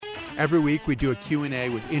Every week we do a Q&A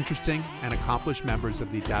with interesting and accomplished members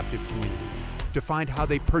of the adaptive community to find how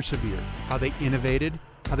they persevered, how they innovated,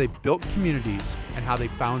 how they built communities, and how they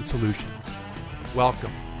found solutions.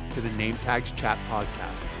 Welcome to the Name Tags Chat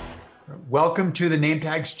Podcast. Welcome to the Name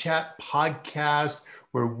Tags Chat Podcast,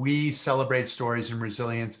 where we celebrate stories and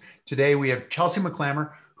resilience. Today we have Chelsea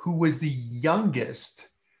McClammer, who was the youngest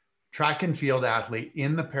track and field athlete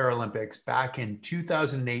in the Paralympics back in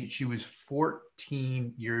 2008. She was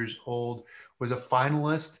 14 years old, was a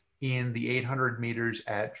finalist in the 800 meters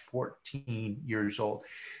at 14 years old.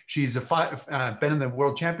 She's been in the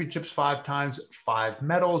World Championships 5 times, 5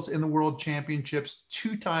 medals in the World Championships,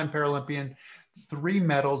 2-time Paralympian, 3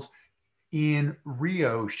 medals. In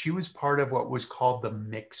Rio, she was part of what was called the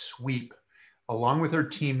mixed sweep, along with her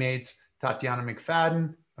teammates, Tatiana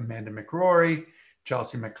McFadden, Amanda McRory,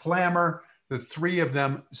 Chelsea McClammer. The 3 of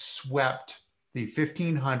them swept the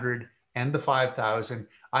 1500 and the 5000.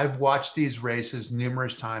 I've watched these races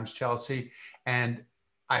numerous times, Chelsea, and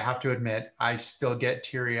I have to admit, I still get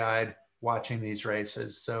teary-eyed watching these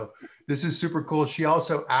races. So this is super cool. She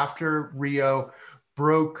also, after Rio,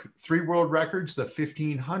 broke 3 world records: the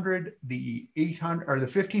 1500, the 800, or the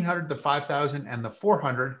 1500, the 5000, and the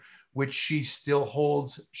 400, which she still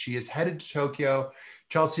holds. She is headed to Tokyo.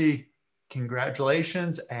 Chelsea,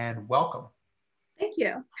 congratulations and welcome. Thank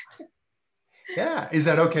you. Yeah, is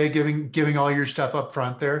that okay? Giving all your stuff up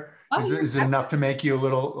front there? Is it enough to make you a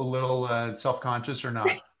little self-conscious or not?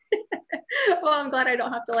 Well, I'm glad I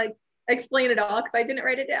don't have to explain it all because I didn't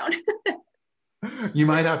write it down. You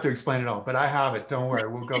might have to explain it all, but I have it. Don't worry,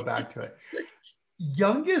 we'll go back to it.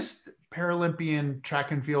 Youngest Paralympian,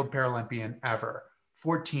 track and field Paralympian ever,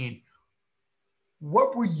 14.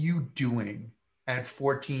 What were you doing at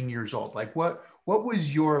 14 years old? Like what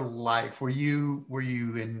was your life? Were you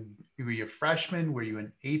a freshman? Were you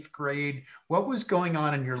in 8th grade? What was going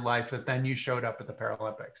on in your life that then you showed up at the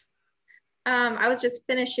Paralympics? I was just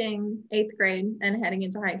finishing 8th grade and heading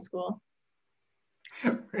into high school.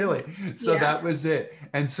 Really? So Yeah. That was it.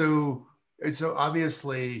 And so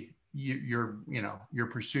obviously your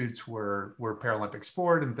pursuits were Paralympic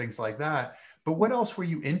sport and things like that. But what else were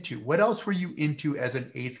you into? What else were you into as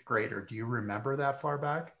an 8th grader? Do you remember that far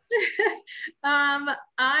back?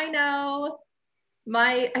 I know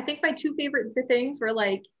I think my 2 favorite things were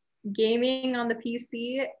gaming on the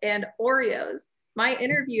PC and Oreos. My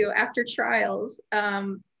interview after trials,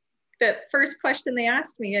 the first question they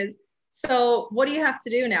asked me is, so what do you have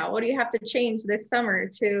to do now? What do you have to change this summer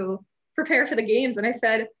to prepare for the games? And I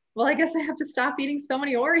said, well, I guess I have to stop eating so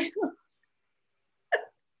many Oreos.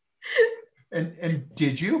 And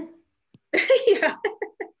did you? Yeah.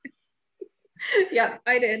 Yeah,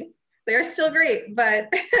 I did. They're still great, but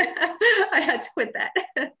I had to quit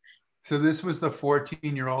that. So this was the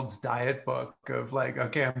 14-year-old's diet book of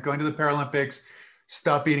okay, I'm going to the Paralympics,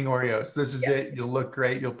 stop eating Oreos. This is it. You'll look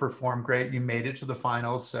great. You'll perform great. You made it to the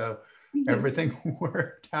finals. So everything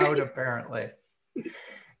worked out apparently.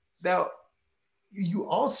 Now, you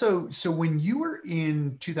also, so when you were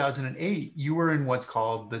in 2008, you were in what's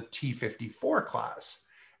called the T54 class.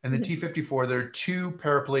 And the T54, there are 2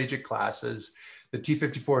 paraplegic classes. The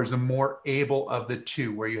T54 is the more able of the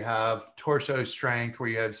 2, where you have torso strength, where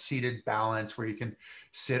you have seated balance, where you can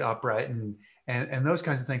sit upright and those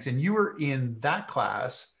kinds of things. And you were in that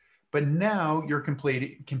class, but now you're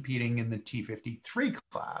competing in the T53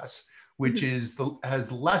 class, which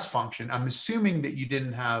has less function. I'm assuming that you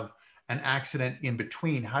didn't have an accident in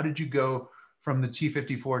between. How did you go from the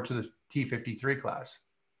T54 to the T53 class?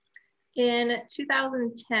 In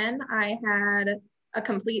 2010, I had a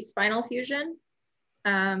complete spinal fusion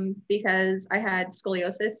because I had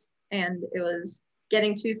scoliosis and it was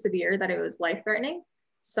getting too severe that it was life-threatening.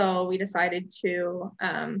 So we decided to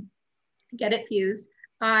get it fused.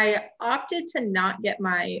 I opted to not get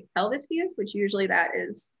my pelvis fused, which usually that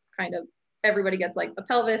is kind of, everybody gets the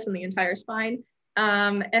pelvis and the entire spine.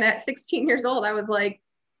 And at 16 years old, I was like,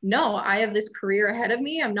 no, I have this career ahead of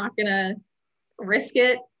me. I'm not gonna risk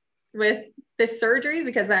it with this surgery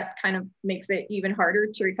because that kind of makes it even harder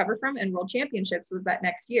to recover from. And World Championships was that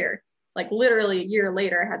next year. Literally a year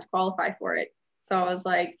later, I had to qualify for it. So I was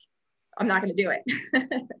like, I'm not gonna do it.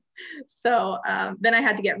 So then I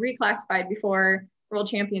had to get reclassified before World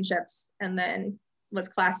Championships and then was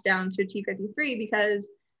classed down to T53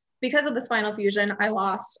 because of the spinal fusion, I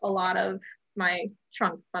lost a lot of my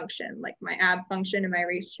trunk function, my ab function in my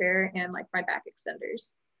race chair and my back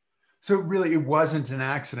extenders. So really, it wasn't an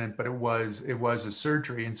accident, but it was a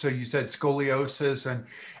surgery. And so you said scoliosis,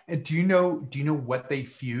 and do you know what they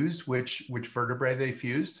fused? Which vertebrae they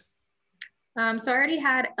fused? So I already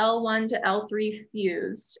had L1 to L3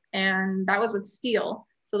 fused, and that was with steel.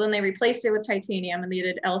 So then they replaced it with titanium and they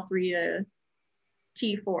did L3 to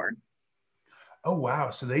T4. Oh, wow.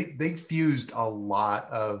 So they fused a lot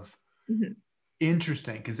of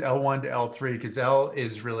interesting, because L1 to L3, because L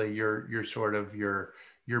is really your sort of your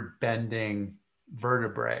bending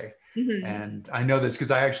vertebrae. And I know this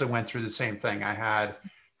because I actually went through the same thing. I had,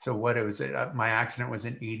 so what it was, my accident was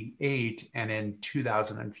in 88, and in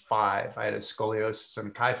 2005, I had a scoliosis and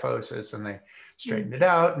a kyphosis, and they straightened it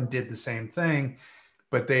out and did the same thing.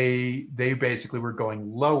 But they basically were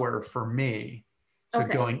going lower for me. So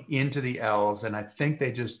going into the L's, and I think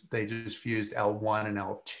they just fused L1 and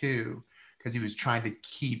L2 because he was trying to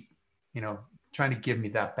keep, trying to give me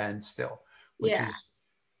that bend still, which is,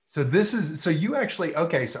 so this is, so you actually,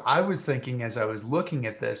 okay. So I was thinking as I was looking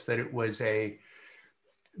at this, that it was a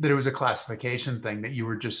classification thing, that you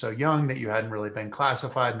were just so young that you hadn't really been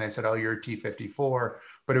classified. And they said, oh, you're a T54,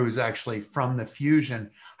 but it was actually from the fusion.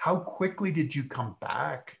 How quickly did you come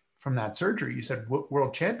back from that surgery? You said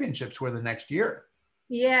world championships were the next year.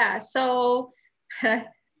 Yeah. So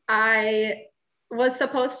I was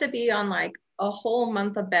supposed to be on like a whole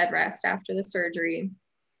month of bed rest after the surgery.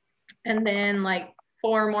 And then like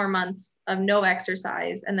 4 more months of no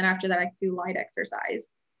exercise. And then after that, I could do light exercise.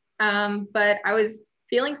 But I was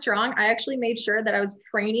feeling strong. I actually made sure that I was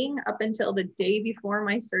training up until the day before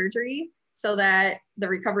my surgery so that the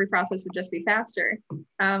recovery process would just be faster. So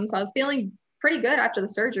I was feeling pretty good after the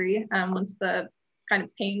surgery once the kind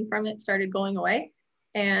of pain from it started going away.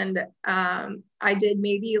 And I did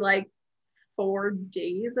maybe like 4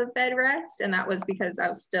 days of bed rest. And that was because I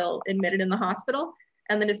was still admitted in the hospital.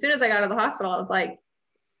 And then as soon as I got out of the hospital, I was like,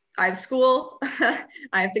 I have school. I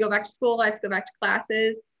have to go back to school. I have to go back to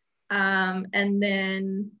classes. And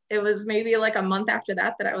then it was maybe like a month after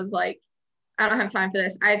that I was like, I don't have time for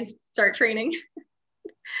this. I have to start training.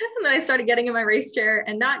 And then I started getting in my race chair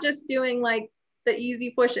and not just doing like the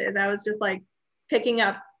easy pushes. I was just like picking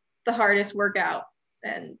up the hardest workout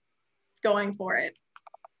and going for it.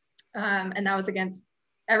 And that was against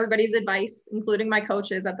everybody's advice, including my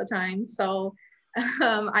coaches at the time. So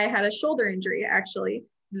I had a shoulder injury actually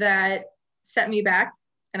that set me back,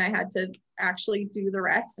 and I had to actually do the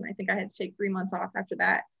rest. And I think I had to take 3 months off after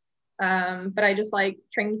that. But I just like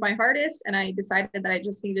trained my hardest, and I decided that I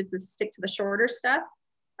just needed to stick to the shorter stuff.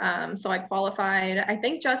 So I qualified, I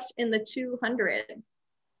think just in the 200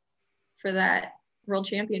 for that world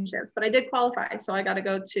championships, but I did qualify. So I got to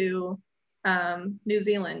go to New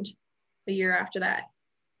Zealand the year after that.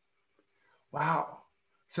 Wow.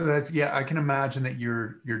 So that's, yeah, I can imagine that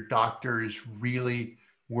your doctors really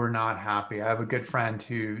were not happy. I have a good friend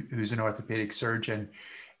who's an orthopedic surgeon,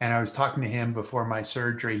 and I was talking to him before my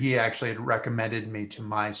surgery. He actually had recommended me to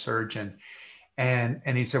my surgeon, and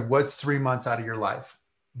he said, what's 3 months out of your life?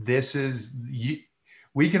 This is,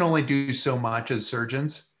 we can only do so much as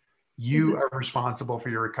surgeons. You are responsible for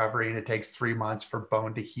your recovery, and it takes 3 months for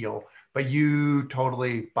bone to heal, but you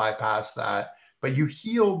totally bypass that, but you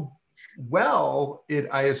healed well,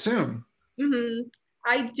 I assume.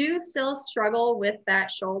 I do still struggle with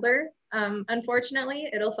that shoulder. Unfortunately,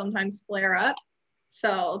 it'll sometimes flare up.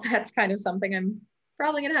 So that's kind of something I'm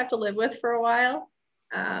probably going to have to live with for a while.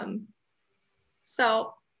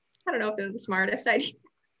 So I don't know if it was the smartest idea,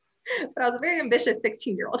 but I was a very ambitious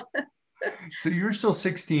 16-year-old. So you're still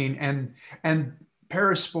 16, and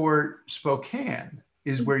Parasport Spokane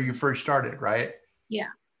is where you first started, right? Yeah.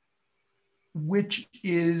 Which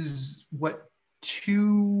is what,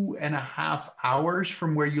 2.5 hours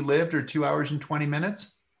from where you lived, or 2 hours and 20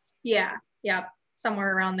 minutes? Yeah.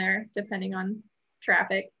 Somewhere around there, depending on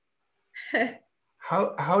traffic.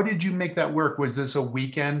 How did you make that work? Was this a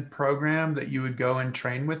weekend program that you would go and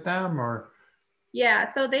train with them, or? Yeah,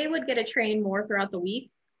 so they would get to train more throughout the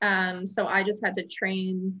week. So I just had to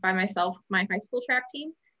train by myself, my high school track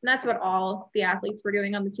team. And that's what all the athletes were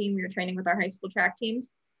doing on the team. We were training with our high school track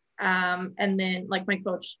teams. And then like my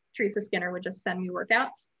coach, Teresa Skinner, would just send me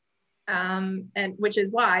workouts. And which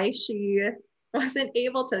is why she wasn't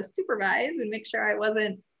able to supervise and make sure I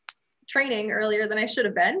wasn't training earlier than I should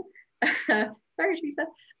have been. Sorry, Teresa.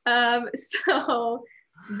 So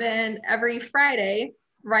then every Friday,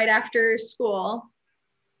 right after school,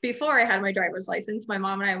 before I had my driver's license, my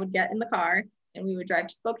mom and I would get in the car and we would drive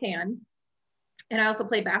to Spokane. And I also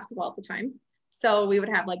played basketball at the time. So we would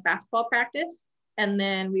have like basketball practice, and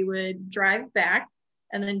then we would drive back.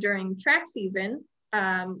 And then during track season,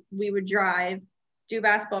 we would drive, do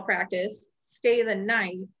basketball practice, stay the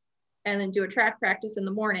night, and then do a track practice in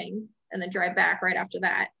the morning, and then drive back right after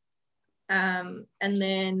that. And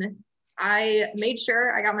then I made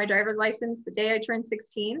sure I got my driver's license the day I turned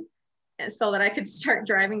 16, so that I could start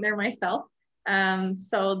driving there myself.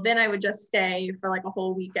 So then I would just stay for like a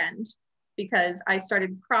whole weekend because I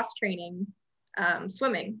started cross training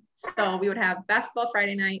swimming. So we would have basketball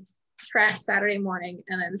Friday night, track Saturday morning,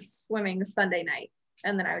 and then swimming Sunday night.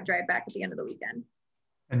 And then I would drive back at the end of the weekend.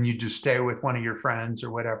 And you just stay with one of your friends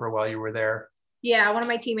or whatever while you were there? Yeah, one of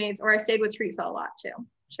my teammates, or I stayed with Teresa a lot too.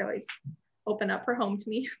 She always opened up her home to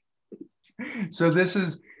me. So this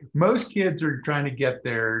is, most kids are trying to get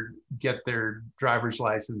their driver's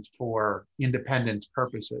license for independence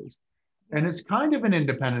purposes. And it's kind of an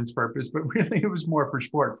independence purpose, but really it was more for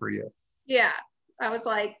sport for you. Yeah, I was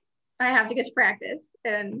like, I have to get to practice.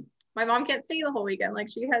 And my mom can't stay the whole weekend. Like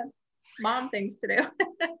she has mom things to do.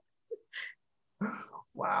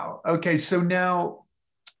 Wow. Okay. So now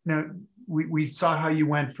we saw how you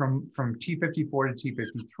went from T54 to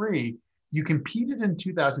T53. You competed in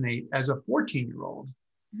 2008 as a 14-year-old,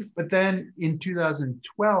 but then in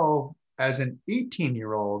 2012, as an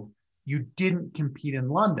 18-year-old, you didn't compete in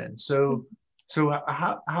London. So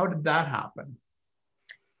how did that happen?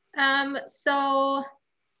 So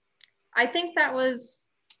I think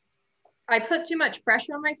I put too much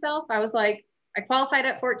pressure on myself. I was like, I qualified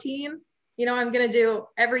at 14, I'm going to do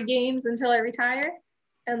every games until I retire.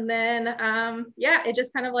 And then, it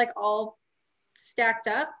just kind of like all stacked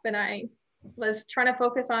up, and I was trying to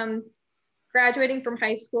focus on graduating from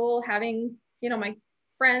high school, having, my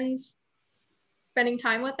friends, spending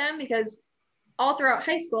time with them, because all throughout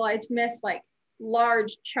high school, I'd miss like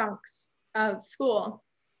large chunks of school.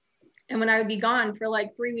 And when I would be gone for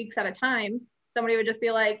like 3 weeks at a time, somebody would just be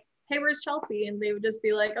like, hey, where's Chelsea? And they would just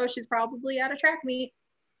be like, oh, she's probably at a track meet.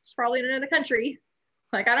 She's probably in another country.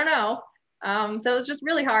 Like, I don't know. So it was just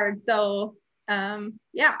really hard. So I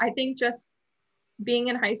think just being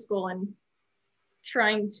in high school and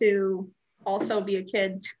trying to also be a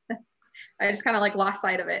kid, I just kind of like lost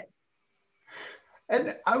sight of it.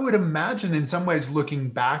 And I would imagine in some ways, looking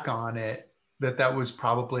back on it, that was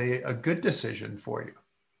probably a good decision for you.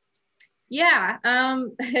 Yeah,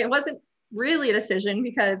 it wasn't really a decision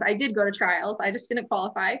because I did go to trials. I just didn't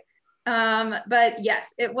qualify. But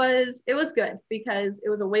yes, it was good because it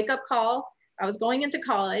was a wake-up call. I was going into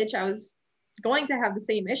college. I was going to have the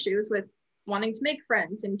same issues with wanting to make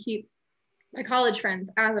friends and keep my college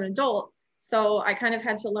friends as an adult. So I kind of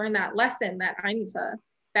had to learn that lesson that I need to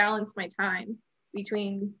balance my time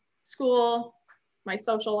between school, my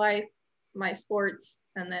social life, my sports,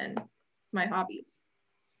 and then my hobbies.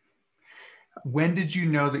 When did you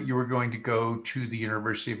know that you were going to go to the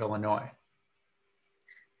University of Illinois?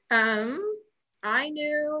 I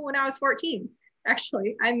knew when I was 14,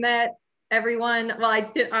 actually. I met everyone. Well,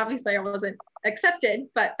 obviously I wasn't accepted,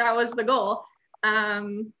 but that was the goal.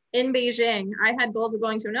 In Beijing, I had goals of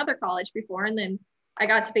going to another college before, and then I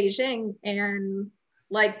got to Beijing and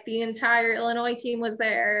like the entire Illinois team was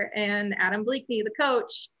there and Adam Bleakney, the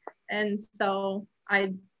coach. And so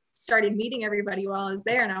I started meeting everybody while I was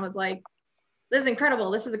there, and I was like, this is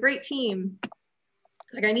incredible. This is a great team.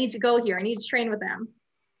 Like, I need to go here. I need to train with them.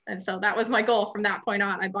 And so that was my goal from that point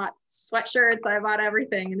on. I bought sweatshirts, I bought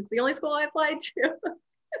everything, and it's the only school I applied to.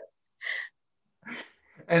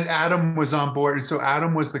 And Adam was on board. So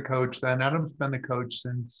Adam was the coach then. Adam's been the coach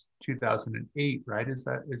since 2008, right? Is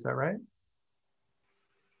that right?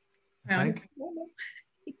 I think.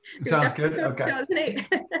 Sounds good. Okay. 2008.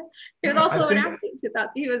 He was also an athlete in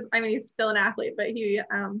 2000. He's still an athlete, but he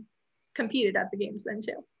competed at the games then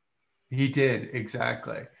too. He did,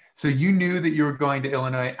 exactly. So you knew that you were going to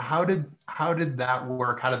Illinois. How did that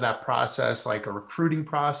work? How did that process, like a recruiting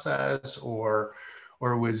process, or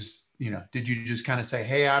was, did you just kind of say,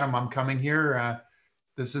 hey, Adam, I'm coming here.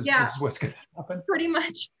 This is what's going to happen? Pretty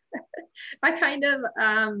much. I kind of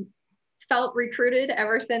felt recruited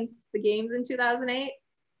ever since the games in 2008.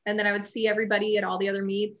 And then I would see everybody at all the other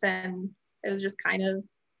meets, and it was just kind of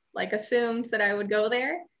like assumed that I would go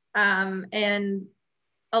there. And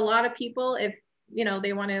a lot of people, if,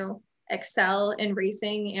 they want to excel in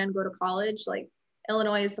racing and go to college, like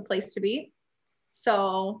Illinois is the place to be.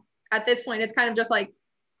 So at this point, it's kind of just like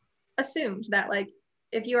assumed that like,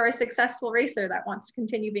 if you are a successful racer that wants to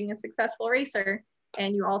continue being a successful racer,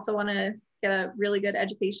 and you also want to get a really good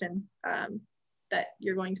education, that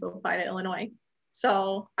you're going to apply to Illinois.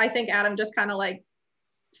 So I think Adam just kind of like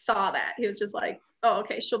saw that. He was just like, oh,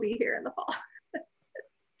 okay, she'll be here in the fall.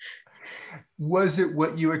 Was it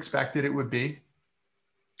what you expected it would be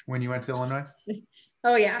when you went to Illinois?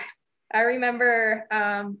 Oh yeah. I remember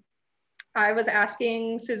I was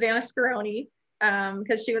asking Susanna Scaroni,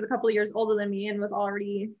 because she was a couple of years older than me and was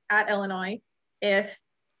already at Illinois, if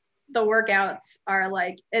the workouts are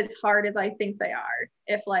like as hard as I think they are,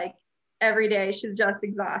 if like every day she's just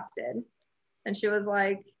exhausted. And she was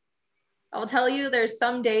like, I'll tell you, there's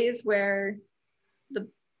some days where the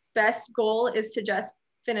best goal is to just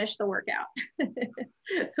finish the workout.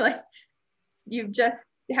 Like, you just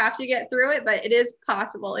have to get through it, but it is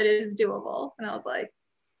possible. It is doable. And I was like,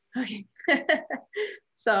 okay.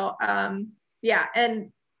 So, yeah.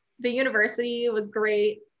 And the university was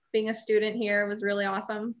great. Being a student here was really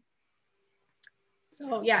awesome.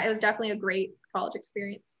 So yeah, it was definitely a great college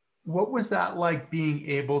experience. What was that like, being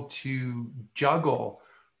able to juggle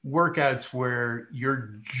workouts where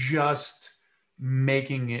you're just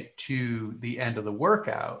making it to the end of the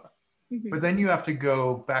workout, but then you have to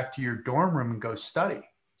go back to your dorm room and go study?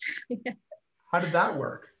 Yeah. How did that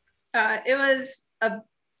work? It was a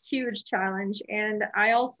huge challenge. And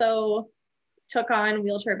I also took on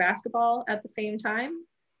wheelchair basketball at the same time.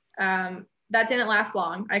 That didn't last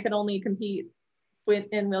long. I could only compete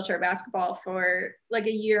in wheelchair basketball for like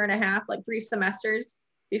a year and a half, like 3 semesters,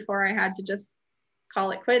 before I had to just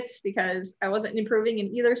call it quits because I wasn't improving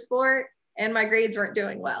in either sport and my grades weren't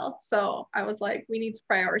doing well. So I was like, we need to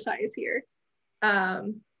prioritize here.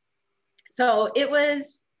 So it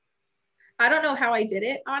was, I don't know how I did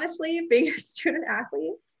it, honestly. Being a student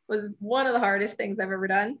athlete was one of the hardest things I've ever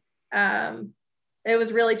done. It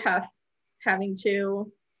was really tough having to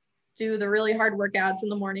do the really hard workouts in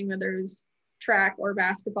the morning, whether it was track or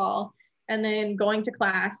basketball, and then going to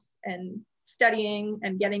class and studying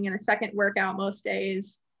and getting in a second workout most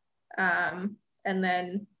days, and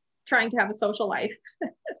then trying to have a social life.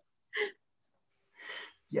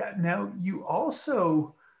 Yeah. Now you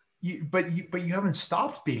also, but you haven't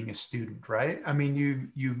stopped being a student, right? I mean,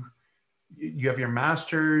 you have your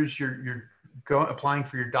master's, you're applying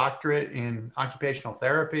for your doctorate in occupational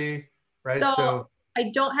therapy, right? So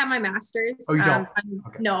I don't have my master's. Oh, you don't?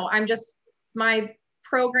 Okay. No, I'm just, my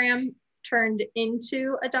program turned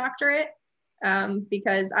into a doctorate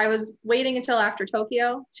because I was waiting until after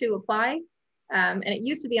Tokyo to apply. And it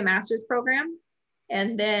used to be a master's program.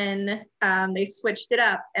 And then they switched it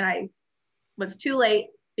up, and I was too late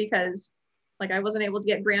because like I wasn't able to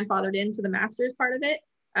get grandfathered into the master's part of it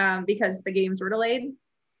because the games were delayed.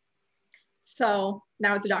 So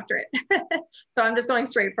now it's a doctorate. So I'm just going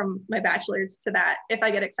straight from my bachelor's to that. If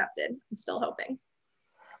I get accepted, I'm still hoping.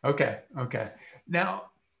 Okay. Now,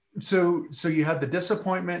 so you had the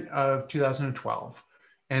disappointment of 2012,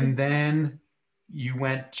 and then you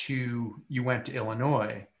went to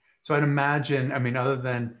Illinois. So I'd imagine, I mean, other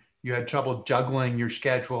than you had trouble juggling your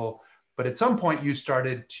schedule, but at some point you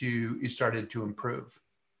started to improve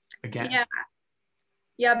again. Yeah.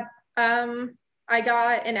 Yep. I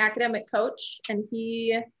got an academic coach, and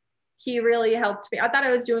he really helped me. I thought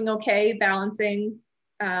I was doing okay balancing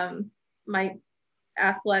my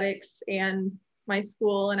athletics and my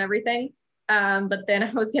school and everything. But then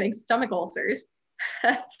I was getting stomach ulcers.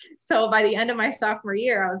 So by the end of my sophomore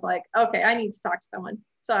year, I was like, okay, I need to talk to someone.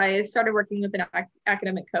 So I started working with an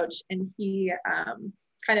academic coach, and he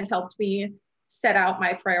kind of helped me set out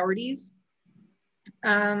my priorities.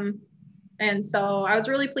 And so I was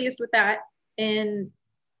really pleased with that. In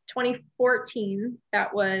 2014,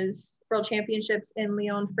 that was World Championships in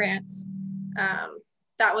Lyon, France.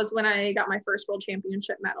 That was when I got my first World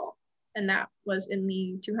Championship medal, and that was in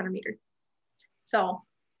the 200 meter. So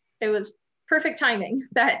it was perfect timing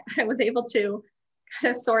that I was able to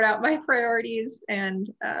kind of sort out my priorities and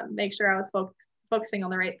make sure I was focusing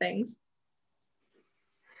on the right things.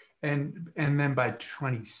 And then by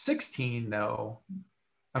 2016, though,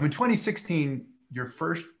 I mean, 2016, your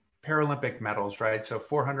first Paralympic medals, right? So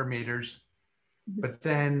 400 meters, but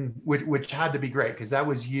then, which had to be great because that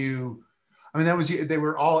was you. I mean, that was you. They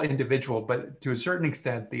were all individual, but to a certain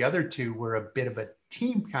extent, the other two were a bit of a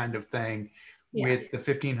team kind of thing with the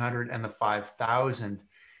 1500 and the 5000.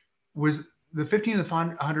 Was the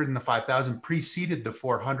 1500 and the 5000 preceded the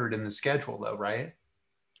 400 in the schedule, though, right?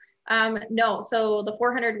 No, so the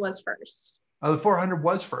 400 was first. Oh, the 400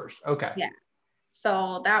 was first. Okay. Yeah.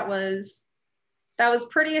 So that was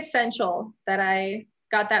pretty essential that I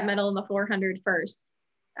got that medal in the 400 first,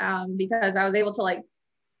 because I was able to like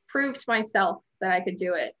prove to myself that I could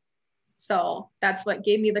do it. So that's what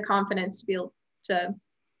gave me the confidence to be able to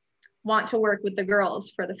want to work with the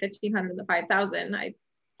girls for the 1500 and the 5000. I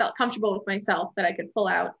felt comfortable with myself that I could pull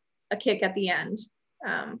out a kick at the end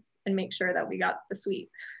and make sure that we got the sweep.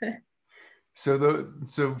 So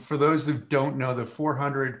for those who don't know, the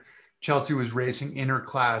 400, Chelsea was racing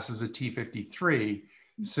interclass as a T53.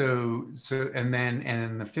 So and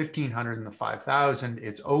the 1500 and the 5000,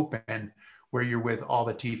 it's open where you're with all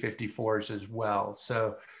the T54s as well.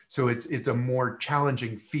 So it's a more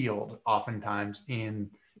challenging field oftentimes in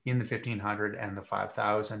the 1500 and the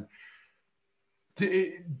 5000.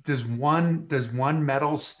 Does one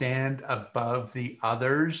medal stand above the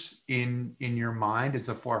others in your mind? Is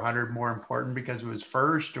the 400 more important because it was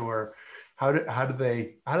first, or how do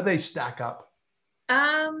they stack up?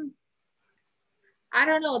 Um, I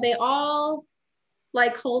don't know. They all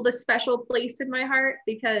like hold a special place in my heart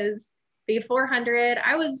because the 400,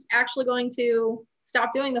 I was actually going to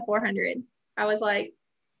stop doing the 400. I was like,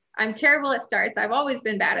 I'm terrible at starts. I've always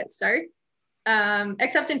been bad at starts,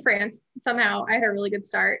 except in France. Somehow I had a really good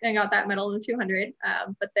start and got that medal in the 200.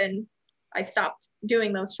 But then I stopped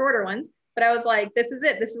doing those shorter ones. But I was like, this is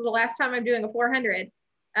it. This is the last time I'm doing a 400.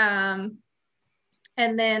 Um,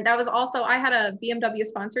 and then that was also, I had a BMW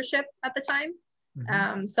sponsorship at the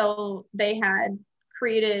time. So they had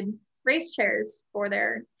created race chairs for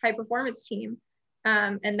their high performance team.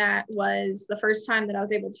 And that was the first time that I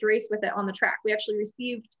was able to race with it on the track. We actually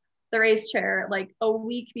received the race chair like a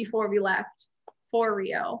week before we left for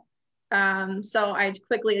Rio. So I had to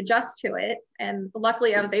quickly adjust to it. And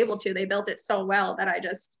luckily I was able to. They built it so well that I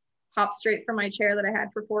just hopped straight from my chair that I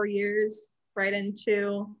had for 4 years right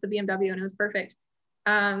into the BMW, and it was perfect.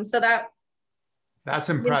 So That's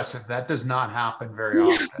impressive. That does not happen very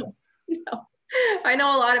often. no. I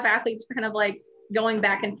know a lot of athletes are kind of like going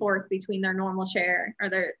back and forth between their normal chair or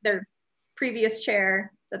their previous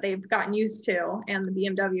chair that they've gotten used to and the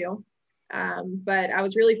BMW. But I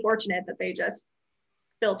was really fortunate that they just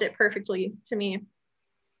built it perfectly to me.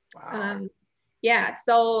 Wow. Yeah.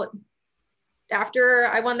 So after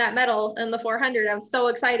I won that medal in the 400, I was so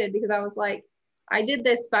excited because I was like, I did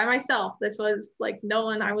this by myself. This was like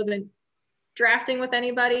I wasn't drafting with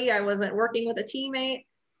anybody. I wasn't working with a teammate.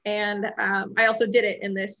 And I also did it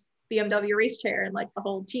in this BMW race chair, and like the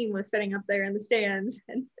whole team was sitting up there in the stands.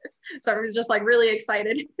 And so I was just like really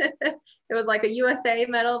excited. It was like a USA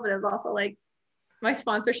medal, but it was also like my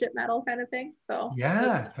sponsorship medal kind of thing. So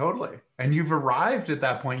Yeah, totally. And you've arrived at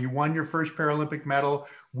that point. You won your first Paralympic medal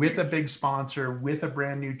with a big sponsor, with a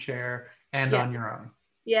brand new chair, and yeah, on your own.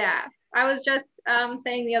 yeah. I was just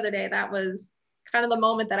saying the other day, that was kind of the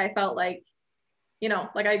moment that I felt like,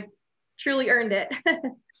 like I truly earned it.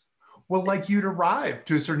 Well, like you'd arrived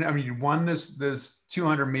to a certain, I mean, you won this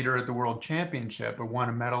 200 meter at the World Championship, or won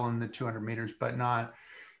a medal in the 200 meters, but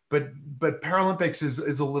Paralympics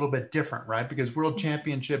is a little bit different, right? Because World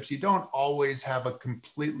Championships, you don't always have a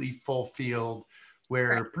completely full field Right.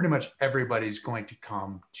 where pretty much everybody's going to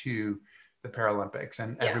come to the Paralympics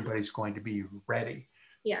and Yeah. everybody's going to be ready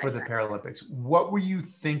Yeah, for the exactly. Paralympics. What were you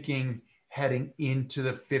thinking heading into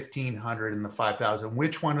the 1500 and the 5000?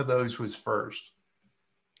 Which one of those was first?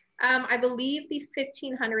 I believe the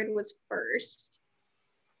 1500 was first.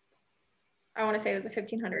 I want to say it was the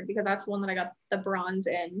 1500 because that's the one that I got the bronze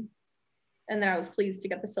in. And then I was pleased to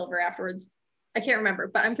get the silver afterwards. I can't remember,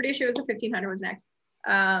 but I'm pretty sure it was the 1500 was next.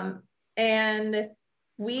 And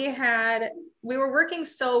we were working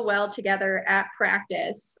so well together at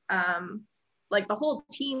practice. Like the whole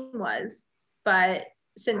team was, but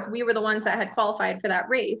since we were the ones that had qualified for that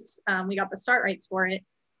race, we got the start rights for it.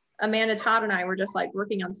 Amanda Todd and I were just like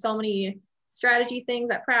working on so many strategy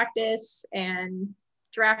things at practice and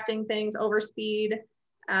drafting things over speed.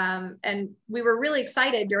 And we were really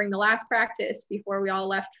excited during the last practice before we all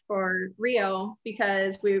left for Rio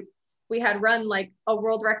because we had run like a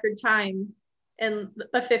world record time in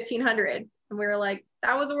the 1500. And we were like,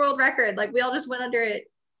 that was a world record. Like we all just went under it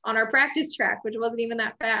on our practice track, which wasn't even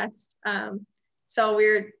that fast. So we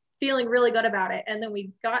were feeling really good about it. And then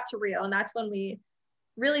we got to Rio, and that's when we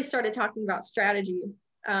really started talking about strategy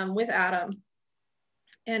with Adam.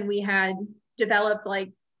 And we had developed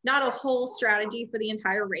like not a whole strategy for the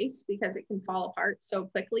entire race because it can fall apart so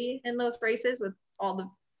quickly in those races with all the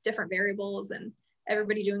different variables and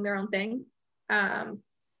everybody doing their own thing.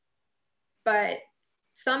 But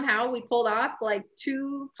somehow we pulled off like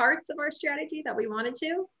 2 parts of our strategy that we wanted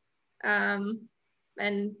to.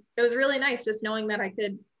 And it was really nice just knowing that I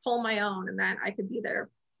could pull my own and that I could be there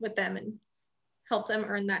with them and help them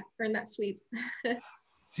earn that sweep.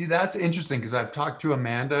 See, that's interesting because I've talked to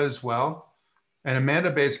Amanda as well. And Amanda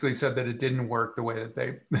basically said that it didn't work the way that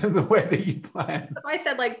the way that you planned. I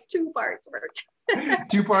said like 2 parts worked.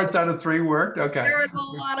 2 parts out of 3 worked. Okay. There was a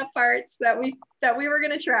lot of parts that we were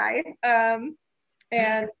going to try.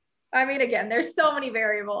 And I mean, again, there's so many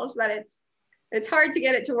variables that it's hard to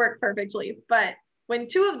get it to work perfectly. But when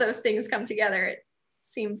 2 of those things come together, it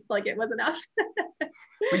seems like it was enough.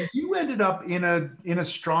 But you ended up in a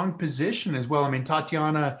strong position as well. I mean,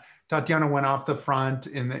 Tatiana went off the front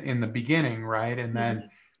in the beginning, right? And then,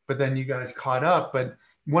 but then you guys caught up. But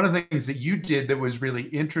one of the things that you did that was really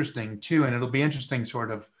interesting too, and it'll be interesting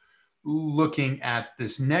sort of looking at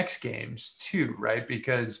this next games too, right?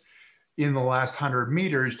 Because in the last 100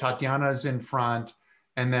 meters, Tatiana's in front,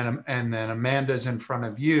 and then Amanda's in front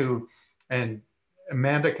of you, and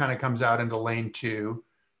Amanda kind of comes out into lane 2.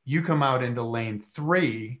 You come out into lane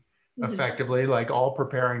 3, effectively, like all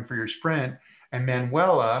preparing for your sprint. And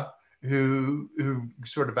Manuela, who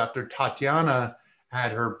sort of after Tatiana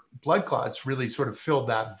had her blood clots, really sort of filled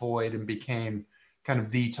that void and became kind of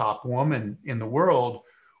the top woman in the world,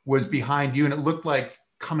 was behind you. And it looked like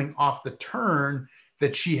coming off the turn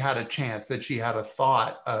that she had a chance, that she had a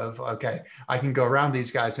thought of, okay, I can go around these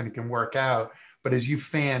guys and it can work out. But as you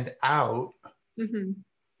fanned out,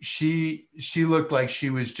 she looked like she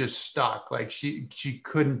was just stuck. Like she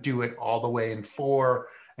couldn't do it all the way in 4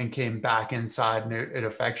 and came back inside, and it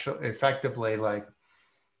effectively like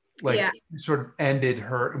sort of ended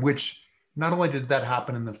her, which not only did that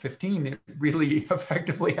happen in the 15, it really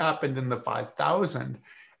effectively happened in the 5,000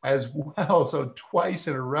 as well. So twice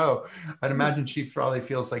in a row. I'd imagine she probably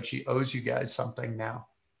feels like she owes you guys something now.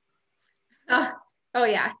 Oh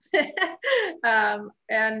yeah.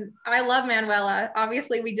 And I love Manuela.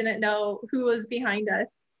 Obviously we didn't know who was behind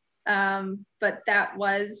us. But that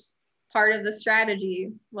was part of the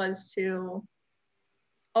strategy, was to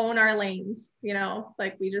own our lanes, you know,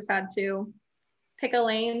 like we just had to pick a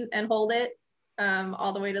lane and hold it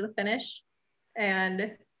all the way to the finish.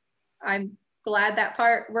 And I'm glad that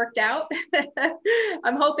part worked out.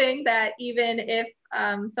 I'm hoping that even if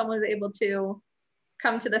someone was able to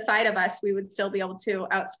come to the side of us, we would still be able to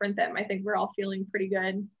out sprint them. I think we're all feeling pretty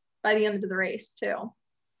good by the end of the race too.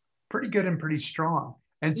 Pretty good and pretty strong.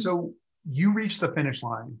 And so you reach the finish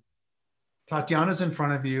line. Tatiana's in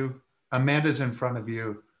front of you, Amanda's in front of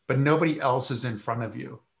you, but nobody else is in front of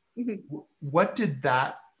you. What did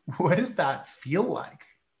that feel like?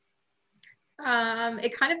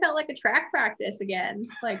 It kind of felt like a track practice again.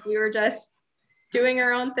 Like we were just doing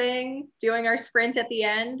our own thing, doing our sprint at the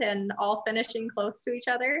end, and all finishing close to each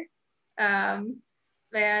other.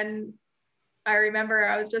 And I remember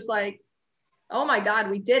I was just like, oh my God,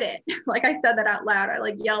 we did it. Like I said that out loud. I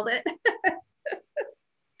like yelled it.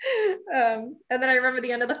 And then I remember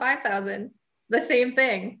the end of the 5,000, the same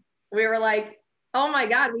thing. We were like, oh my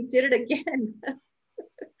God, we did it again.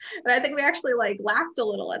 And I think we actually like laughed a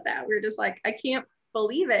little at that. We were just like, I can't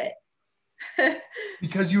believe it.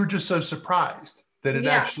 Because you were just so surprised that it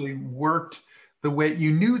actually worked the way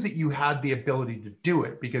you knew that you had the ability to do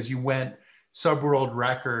it, because you went sub-world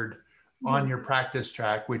record on your practice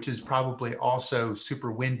track, which is probably also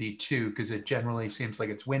super windy too, because it generally seems like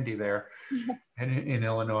it's windy there in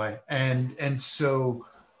Illinois. And so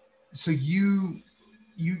you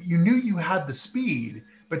knew you had the speed,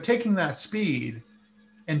 but taking that speed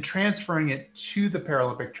and transferring it to the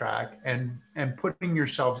Paralympic track and putting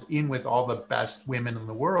yourselves in with all the best women in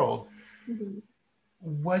the world,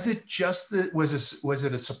 was it just that, was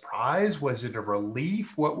it a surprise? Was it a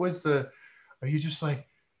relief? What was are you just like,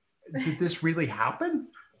 did this really happen?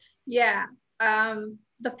 Yeah.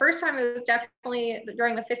 The first time it was definitely,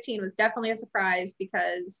 during the 15 was definitely a surprise,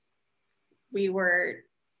 because we were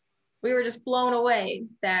just blown away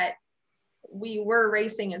that we were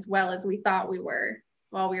racing as well as we thought we were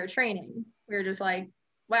while we were training. We were just like,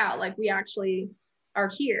 wow, like we actually are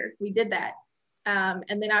here. We did that.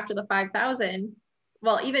 And then after the 5,000,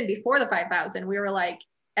 well, even before the 5,000, we were like,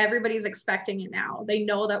 everybody's expecting it now. They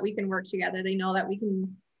know that we can work together. They know that we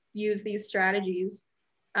can use these strategies.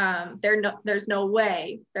 There's no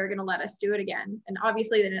way they're going to let us do it again. And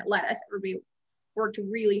obviously they didn't let us. Everybody worked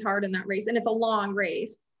really hard in that race, and it's a long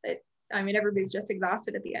race. Everybody's just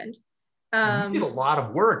exhausted at the end. You did a lot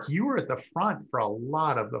of work. You were at the front for a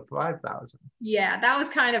lot of the 5,000. Yeah, that was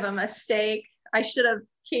kind of a mistake. I should have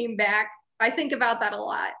came back. I think about that a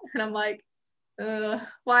lot, and I'm like,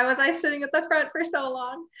 why was I sitting at the front for so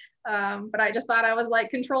long? But I just thought I was like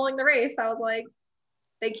controlling the race. I was like,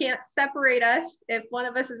 they can't separate us if one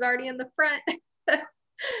of us is already in the front.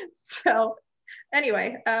 So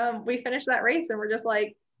anyway, we finished that race, and we're just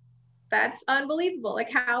like, that's unbelievable.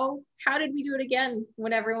 Like how did we do it again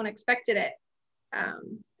when everyone expected it?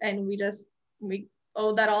 And we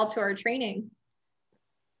owe that all to our training.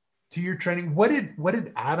 To your training. What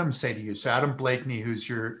did Adam say to you? So Adam Blakeney, who's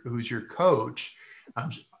your coach,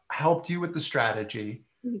 helped you with the strategy.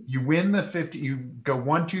 You win the 50, you go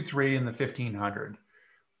 1, 2, 3 in the 1,500.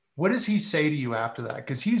 What does he say to you after that?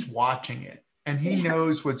 Because he's watching it and he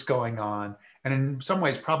knows what's going on, and in some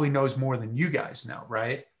ways probably knows more than you guys know,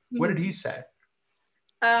 right? What did he say?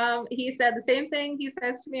 He said the same thing he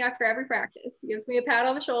says to me after every practice. He gives me a pat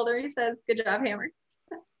on the shoulder. He says, "Good job, Hammer."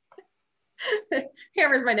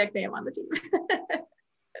 Hammer's my nickname on the team.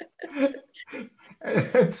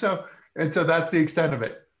 and so that's the extent of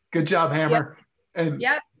it. Good job, Hammer.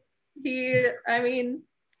 Yep. I mean,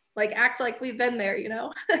 like act like we've been there, you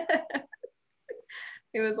know?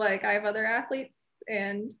 He was like, I have other athletes,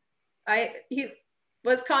 and he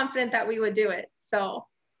was confident that we would do it. So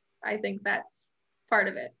I think that's part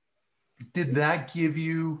of it. Did that give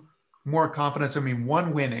you more confidence? I mean,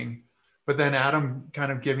 one winning, but then Adam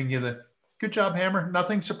kind of giving you the good job, Hammer.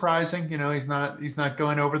 Nothing surprising. You know, he's not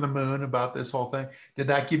going over the moon about this whole thing. Did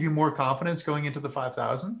that give you more confidence going into the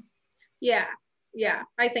 5,000? Yeah. Yeah,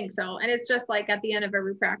 I think so. And it's just like at the end of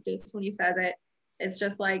every practice when he says it, it's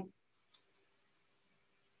just like,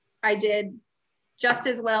 I did just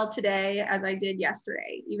as well today as I did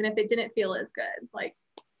yesterday, even if it didn't feel as good. Like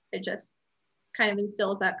it just kind of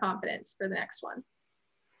instills that confidence for the next one.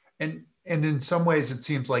 And in some ways, it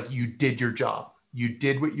seems like you did your job. You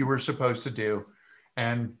did what you were supposed to do,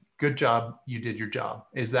 and good job, you did your job.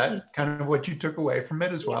 Is that kind of what you took away from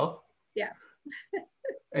it as well? Yeah.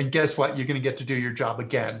 And guess what? You're going to get to do your job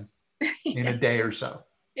again in a day or so.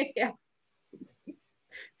 Yeah.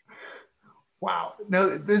 Wow.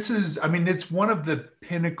 No, this is, I mean, it's one of the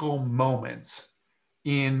pinnacle moments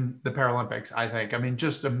in the Paralympics, I think. I mean,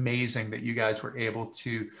 just amazing that you guys were able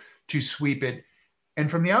to sweep it. And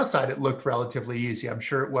from the outside, it looked relatively easy. I'm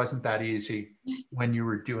sure it wasn't that easy when you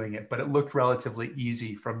were doing it, but it looked relatively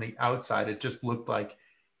easy from the outside. It just looked like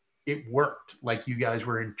it worked, like you guys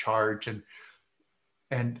were in charge.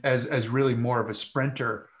 And as really more of a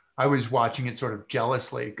sprinter, I was watching it sort of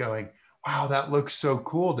jealously going, wow, that looks so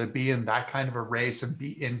cool to be in that kind of a race and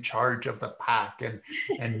be in charge of the pack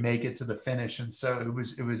and make it to the finish. And so it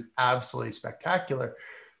was absolutely spectacular.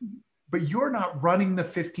 But you're not running the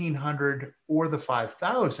 1,500 or the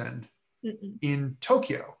 5,000 in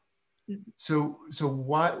Tokyo. So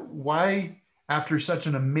why after such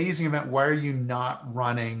an amazing event, why are you not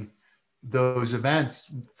running those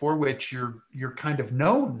events for which you're kind of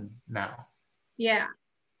known now? Yeah.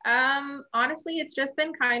 Honestly, it's just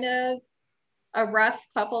been kind of a rough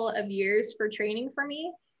couple of years for training for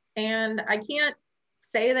me. And I can't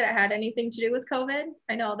say that it had anything to do with COVID.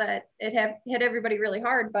 I know that it hit everybody really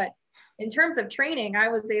hard, but in terms of training,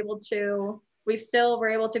 we still were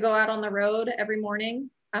able to go out on the road every morning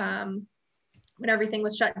when everything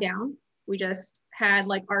was shut down. We just had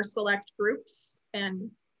like our select groups, and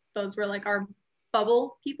those were like our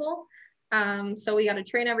bubble people. So we got to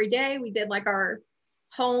train every day. We did like our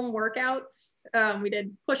home workouts. We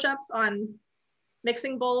did push-ups on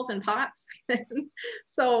mixing bowls and pots.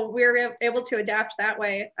 So we were able to adapt that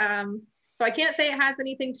way. So I can't say it has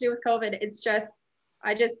anything to do with COVID. It's just,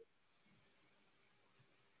 I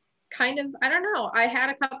don't know. I had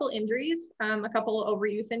a couple injuries, a couple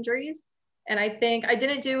overuse injuries. And I think I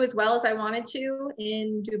didn't do as well as I wanted to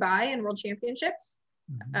in Dubai and World Championships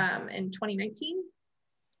in 2019.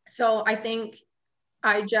 So I think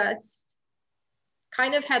I just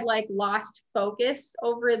kind of had like lost focus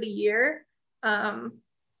over the year,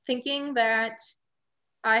 thinking that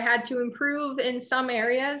I had to improve in some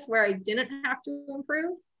areas where I didn't have to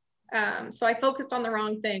improve. So I focused on the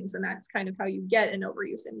wrong things, and that's kind of how you get an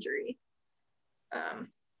overuse injury.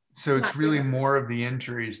 So it's really more of the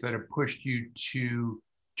injuries that have pushed you to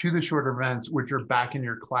the short events, which are back in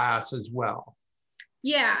your class as well.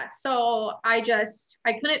 Yeah. So I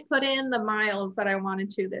couldn't put in the miles that I wanted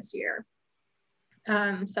to this year.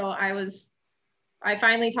 So I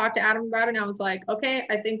finally talked to Adam about it, and I was like, okay,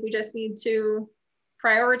 I think we just need to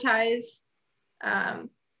prioritize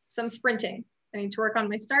some sprinting. I need to work on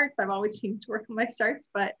my starts. I've always needed to work on my starts,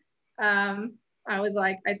 but I was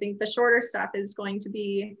like, I think the shorter stuff is going to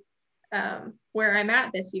be where I'm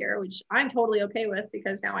at this year, which I'm totally okay with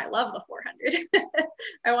because now I love the 400.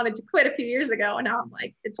 I wanted to quit a few years ago, and now I'm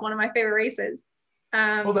like, it's one of my favorite races.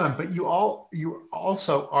 Hold on, but you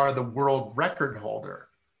also are the world record holder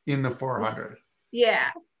in the 400. Yeah.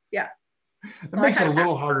 It makes it a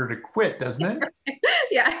little harder to quit, doesn't it?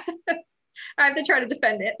 Yeah. I have to try to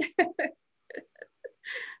defend it.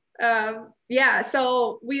 Yeah,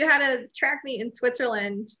 so we had a track meet in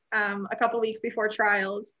Switzerland a couple weeks before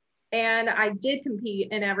trials, and I did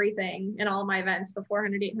compete in everything, in all my events, the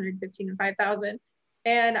 400, 800, 15, and 5,000.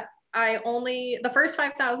 And the first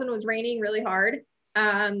 5,000 was raining really hard,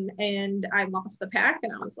 and I lost the pack,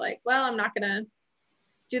 and I was like, well, I'm not gonna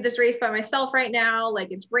do this race by myself right now. Like,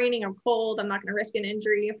 it's raining, I'm cold, I'm not gonna risk an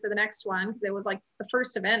injury for the next one, because it was like the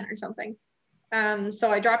first event or something.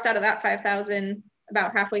 So I dropped out of that 5,000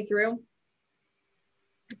 about halfway through.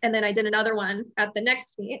 And then I did another one at the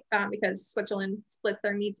next meet because Switzerland splits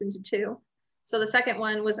their meets into two. So the second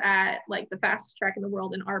one was at like the fastest track in the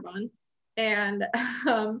world in Arbonne. And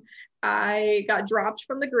I got dropped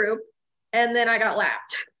from the group, and then I got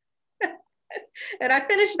lapped. And I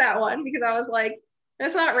finished that one because I was like,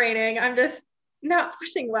 it's not raining. I'm just not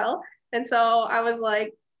pushing well. And so I was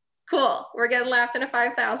like, cool, we're getting lapped in a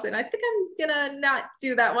 5,000. I think I'm gonna not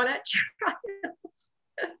do that one at trials.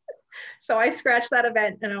 So I scratched that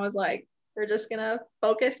event and I was like, we're just gonna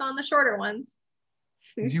focus on the shorter ones.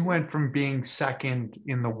 You went from being second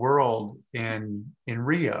in the world in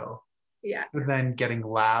Rio Yeah. to then getting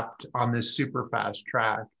lapped on this super fast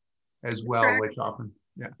track as well, which often,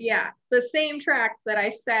 yeah. Yeah, the same track that I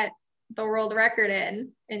set the world record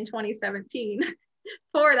in 2017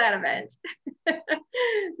 for that event.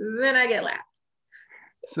 Then I get lapped.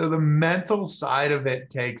 So the mental side of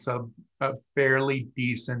it takes a fairly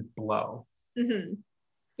decent blow. Mm-hmm.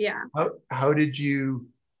 Yeah. How did you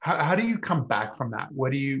how do you come back from that?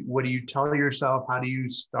 What do you tell yourself? How do you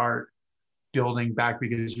start building back,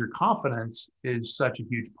 because your confidence is such a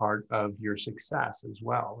huge part of your success as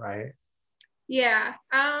well, right? Yeah.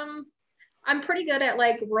 I'm pretty good at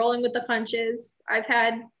like rolling with the punches. I've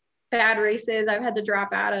had bad races. I've had to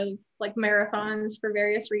drop out of like marathons for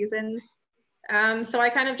various reasons. So I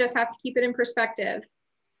kind of just have to keep it in perspective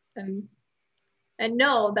and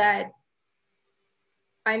know that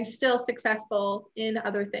I'm still successful in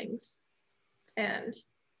other things and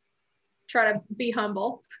try to be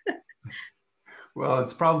humble. Well,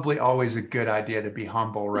 it's probably always a good idea to be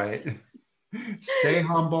humble, right? Stay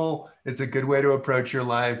humble. It's a good way to approach your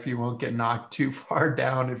life. You won't get knocked too far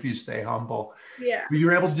down if you stay humble. Yeah. But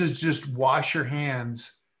you're able to just wash your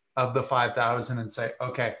hands of the 5,000 and say,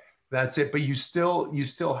 okay, that's it. But you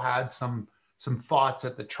still had some thoughts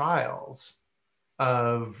at the trials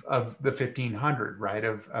of the 1,500, right?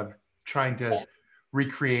 Of trying to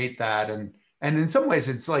recreate that. And in some ways,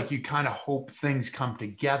 it's like you kind of hope things come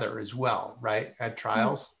together as well, right? At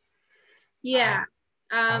trials. Yeah.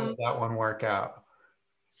 How did that one work out?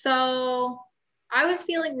 So I was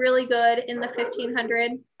feeling really good in the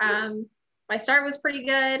 1,500. My start was pretty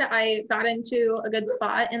good. I got into a good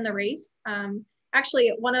spot in the race.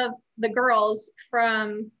 Actually, one of the girls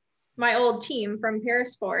from my old team from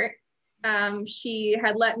Parasport, she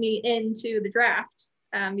had let me into the draft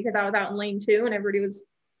because I was out in lane 2 and everybody was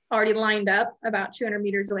already lined up about 200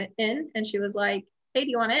 meters in. And she was like, hey, do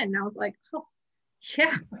you want in? And I was like, oh,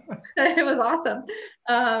 yeah, it was awesome.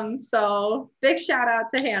 So big shout out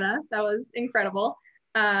to Hannah. That was incredible.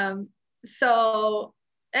 So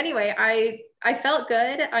anyway, I felt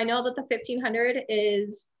good. I know that the 1,500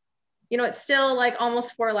 is, it's still like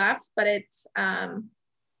almost 4 laps, but it's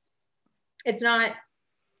not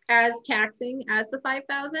as taxing as the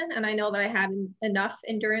 5,000. And I know that I had enough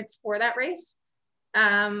endurance for that race.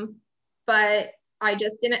 But I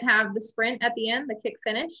just didn't have the sprint at the end, the kick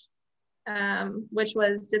finish, which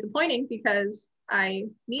was disappointing because I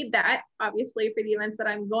need that obviously for the events that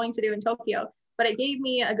I'm going to do in Tokyo, but it gave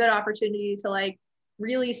me a good opportunity to like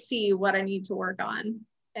really see what I need to work on.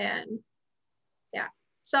 And yeah,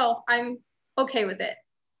 so I'm okay with it,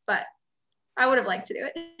 but I would have liked to do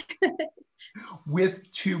it.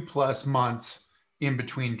 With 2+ months in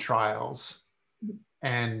between trials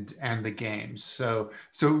and the games, so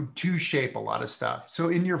to shape a lot of stuff. So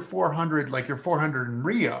in your 400, like your 400 in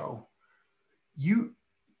Rio, you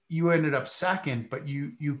ended up second, but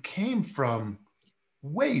you came from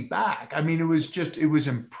way back. I mean, it was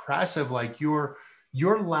impressive. Like your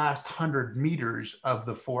last 100 meters of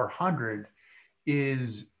the 400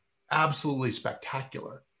 is absolutely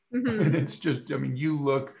spectacular. Mm-hmm. And it's just, I mean, you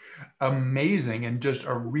look amazing and just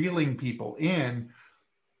are reeling people in.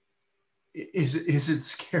 Is it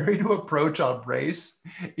scary to approach a race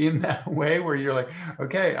in that way where you're like,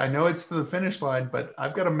 okay, I know it's to the finish line, but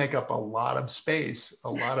I've got to make up a lot of space, a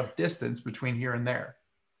lot of distance between here and there?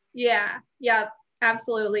 Yeah,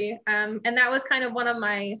 absolutely. And that was kind of one of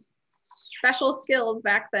my special skills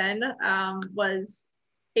back then, was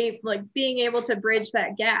being able to bridge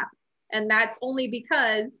that gap. And that's only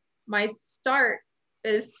because my start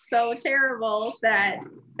is so terrible that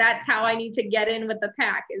that's how I need to get in with the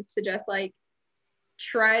pack, is to just like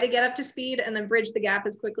try to get up to speed and then bridge the gap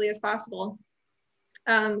as quickly as possible.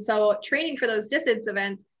 So training for those distance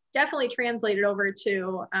events definitely translated over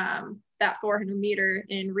to that 400 meter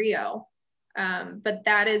in Rio. But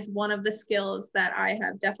that is one of the skills that I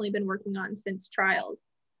have definitely been working on since trials,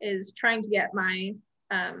 is trying to get my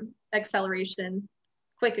acceleration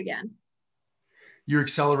quick again. Your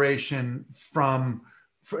acceleration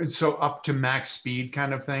so up to max speed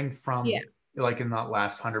kind of thing from like in that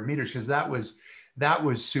last 100 meters, because that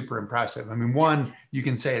was super impressive. I mean, one, you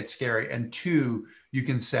can say it's scary, and two, you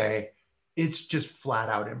can say it's just flat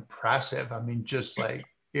out impressive. I mean, just like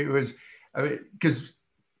it was, I mean, because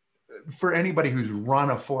for anybody who's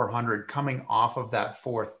run a 400 coming off of that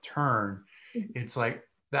fourth turn, it's like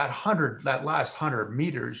that last 100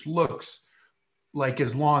 meters looks like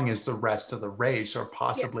as long as the rest of the race, or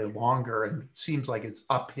possibly longer, and it seems like it's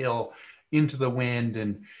uphill into the wind,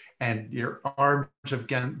 and your arms have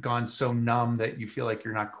gone so numb that you feel like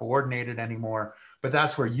you're not coordinated anymore. But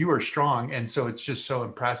that's where you are strong, and so it's just so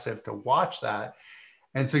impressive to watch that.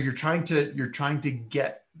 And so you're trying to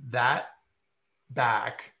get that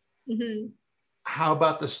back. Mm-hmm. How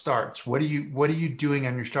about the starts? What are you doing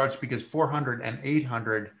on your starts? Because 400 and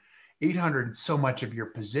 800, so much of your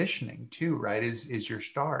positioning too, right? Is your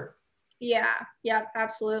start. Yeah,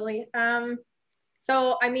 absolutely.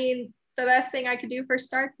 So I mean, the best thing I could do for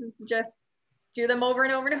starts is just do them over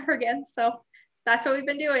and over and over again. So that's what we've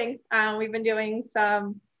been doing. We've been doing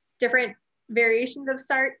some different variations of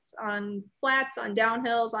starts on flats, on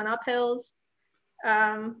downhills, on uphills,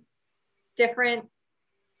 different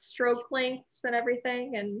stroke lengths and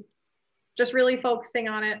everything, and just really focusing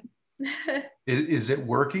on it. Is it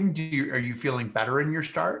working? Are you feeling better in your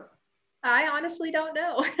start? I honestly don't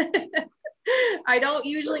know. I don't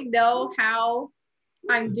usually know how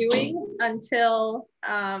I'm doing until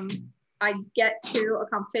I get to a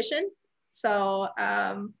competition. So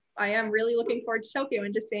I am really looking forward to Tokyo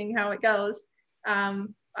and just seeing how it goes. I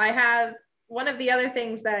have one of the other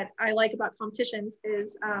things that I like about competitions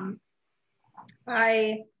is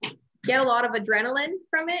I get a lot of adrenaline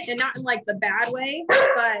from it, and not in like the bad way,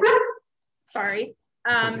 but sorry.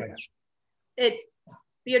 Okay. It's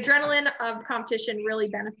the adrenaline of competition really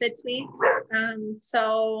benefits me.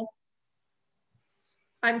 So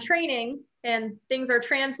I'm training and things are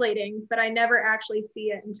translating, but I never actually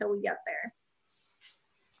see it until we get there.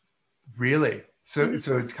 Really? So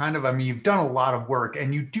it's kind of, I mean, you've done a lot of work,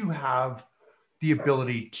 and you do have the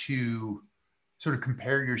ability to sort of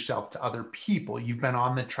compare yourself to other people. You've been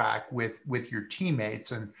on the track with your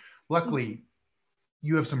teammates, and luckily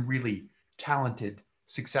you have some really talented,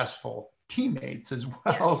 successful teammates as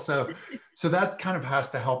well. Yeah. So that kind of has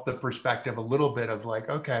to help the perspective a little bit of like,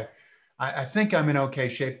 okay, I think I'm in okay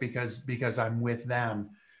shape because I'm with them.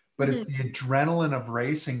 But it's the adrenaline of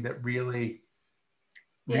racing that really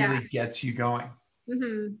gets you going.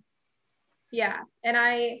 Mm-hmm. Yeah. And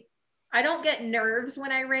I don't get nerves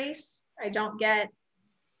when I race. I don't get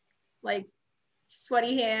like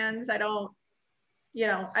sweaty hands. I don't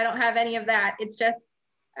have any of that. It's just,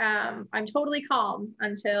 I'm totally calm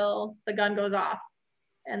until the gun goes off.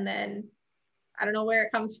 And then I don't know where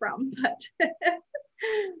it comes from, but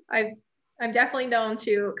I'm definitely known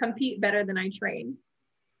to compete better than I train.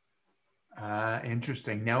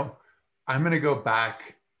 Interesting. Now I'm going to go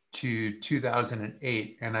back to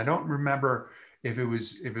 2008, and I don't remember if it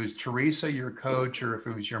was Teresa, your coach, or if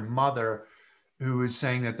it was your mother who was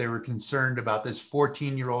saying that they were concerned about this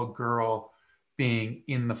 14-year-old girl being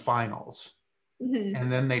in the finals. Mm-hmm.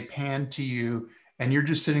 And then they panned to you, and you're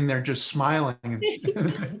just sitting there just smiling.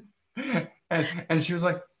 And she was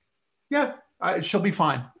like, yeah, she'll be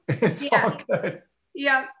fine. It's all good.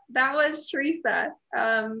 Yeah, that was Teresa.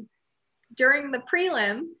 During the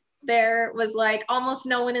prelim, there was like almost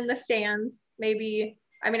no one in the stands. Maybe,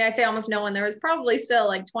 I mean, I say almost no one. There was probably still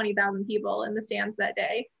like 20,000 people in the stands that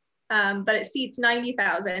day. But it seats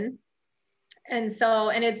 90,000. And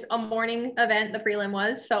it's a morning event, the prelim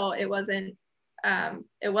was, so it wasn't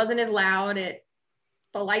as loud.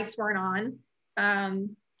 The lights weren't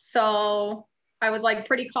on. So I was like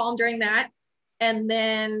pretty calm during that. And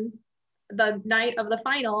then the night of the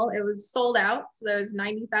final, it was sold out. So there was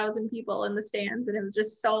 90,000 people in the stands, and it was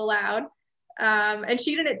just so loud. And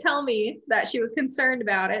she didn't tell me that she was concerned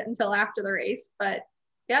about it until after the race. But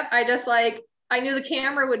yep, I knew the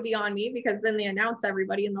camera would be on me because then they announce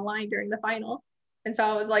everybody in the line during the final. And so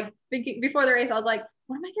I was like thinking before the race, I was like,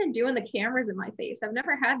 what am I going to do when the camera's in my face? I've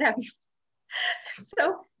never had that before.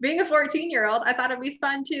 So being a 14-year-old, I thought it'd be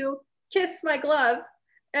fun to kiss my glove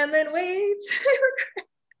and then wave.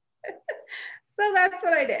 So that's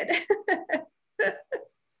what I did.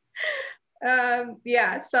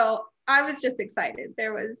 So I was just excited.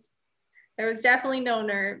 There was definitely no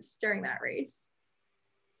nerves during that race.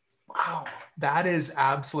 Wow, that is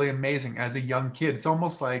absolutely amazing. As a young kid, it's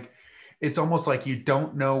almost like you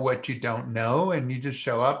don't know what you don't know, and you just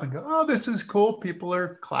show up and go, oh, this is cool. People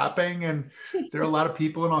are clapping, and there are a lot of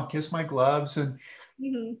people, and I'll kiss my gloves. And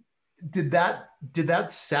did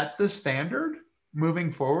that set the standard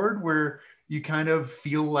moving forward, where you kind of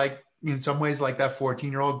feel like in some ways like that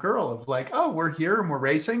 14-year-old girl of like, oh, we're here and we're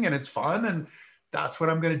racing and it's fun and that's what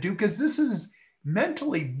I'm going to do? Because this is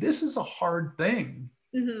a hard thing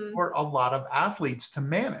for a lot of athletes to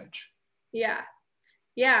manage. Yeah.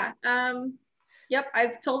 Yep.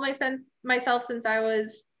 I've told myself since I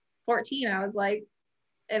was 14, I was like,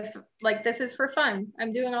 if like this is for fun,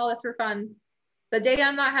 I'm doing all this for fun. The day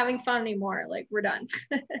I'm not having fun anymore, like we're done.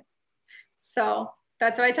 So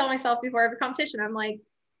that's what I tell myself before every competition. I'm like,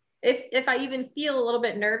 if I even feel a little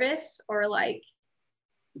bit nervous or like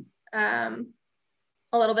a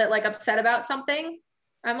little bit like upset about something,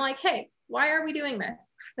 I'm like, hey, why are we doing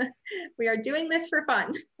this? We are doing this for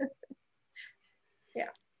fun. Yeah.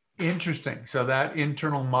 Interesting. So that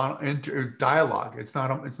internal dialogue, it's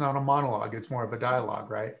not a monologue, it's more of a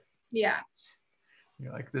dialogue, right? Yeah.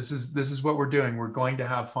 You're like, this is what we're doing. We're going to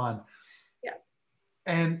have fun. Yeah.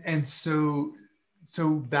 And so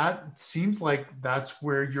that seems like that's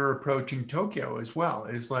where you're approaching Tokyo as well.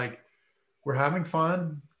 Is like, we're having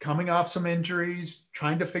fun, coming off some injuries,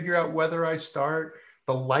 trying to figure out whether I start.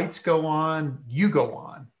 The lights go on, you go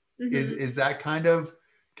on. Mm-hmm. Is that kind of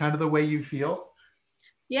the way you feel?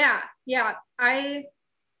 Yeah. Yeah. I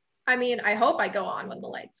mean, I hope I go on when the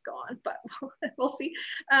lights go on, but we'll see.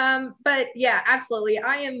 But yeah, absolutely.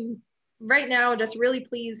 I am right now just really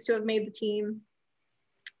pleased to have made the team,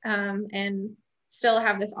 and still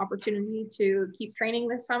have this opportunity to keep training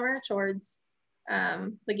this summer towards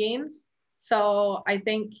the games. So I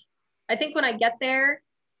think when I get there,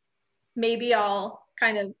 maybe I'll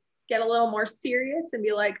kind of get a little more serious and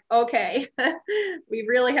be like, okay, we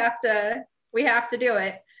have to do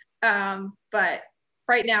it. But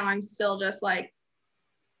right now I'm still just like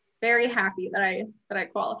very happy that I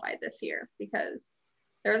qualified this year, because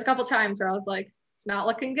there was a couple times where I was like, it's not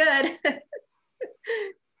looking good.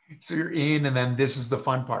 So you're in, and then this is the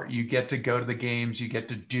fun part. You get to go to the games, you get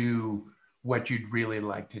to do what you'd really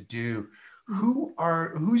like to do.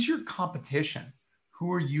 Who's your competition?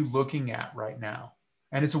 Who are you looking at right now?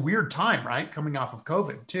 And it's a weird time, right? Coming off of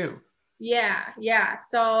COVID too. Yeah.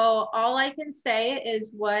 So all I can say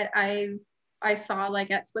is what I saw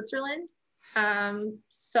like at Switzerland.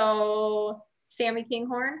 So Sammy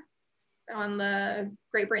Kinghorn on the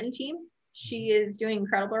Great Britain team, she is doing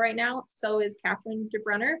incredible right now. So is Catherine de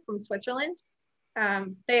Brunner from Switzerland.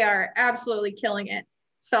 They are absolutely killing it.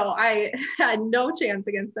 So I had no chance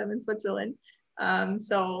against them in Switzerland.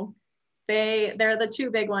 So they're the two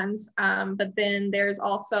big ones. But then there's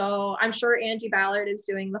also, I'm sure Angie Ballard is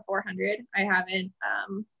doing the 400. I haven't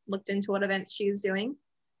looked into what events she's doing.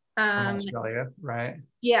 From Australia, right?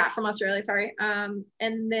 Yeah, from Australia, sorry. And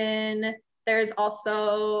then there's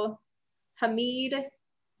also Hamid.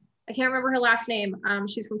 I can't remember her last name.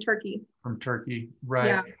 She's from Turkey. From Turkey, right?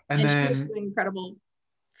 Yeah, and then she's doing incredible.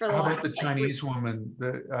 For the how last, about the Chinese woman,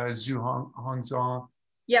 the Zhu Hongzhong?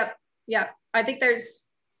 Yep. I think is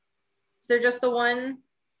there just the one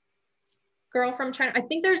girl from China? I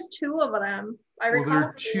think there's two of them. I recall. Well, there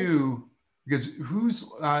are two, because who's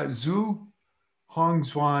Zhu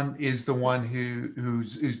Hongzhuan is the one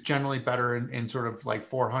who's generally better in sort of like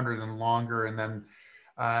 400 and longer, and then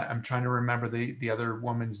I'm trying to remember the other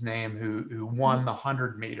woman's name who won the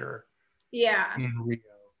 100-meter. Yeah. In Rio,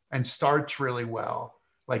 and starts really well.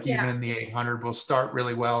 Like even in the 800 will start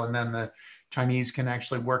really well, and then the Chinese can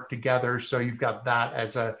actually work together. So you've got that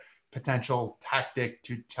as a potential tactic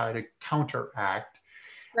to try to counteract.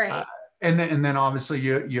 Right. And then obviously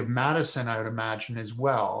you have Madison, I would imagine, as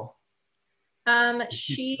well.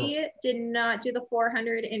 She did not do the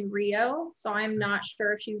 400 in Rio, so I'm not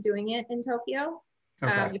sure if she's doing it in Tokyo.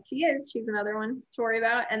 Okay. If she is, she's another one to worry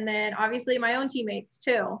about. And then obviously my own teammates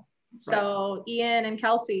too. So right. Ian and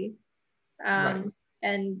Kelsey. Right.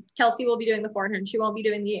 And Kelsey will be doing the 400. She won't be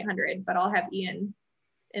doing the 800, but I'll have Ian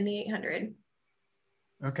in the 800.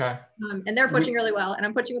 Okay. And they're pushing really well, and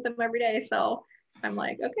I'm pushing with them every day. So I'm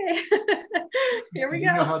like, okay, here we go.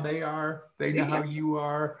 You know how they are. They know how you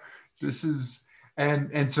are. This is,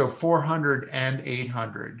 and so 400 and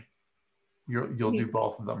 800, you'll do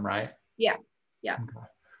both of them, right? Yeah. Okay.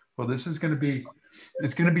 Well, this is going to be,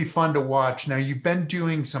 it's going to be fun to watch. Now, you've been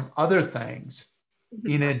doing some other things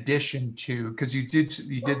in addition to, because you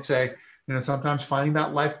did say, sometimes finding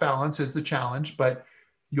that life balance is the challenge, but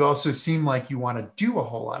you also seem like you want to do a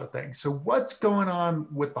whole lot of things. So what's going on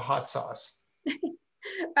with the hot sauce?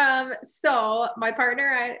 So my partner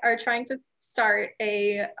and I are trying to start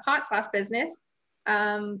a hot sauce business.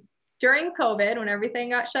 During COVID, when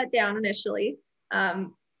everything got shut down initially,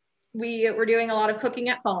 we were doing a lot of cooking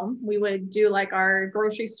at home. We would do like our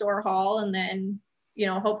grocery store haul, and then,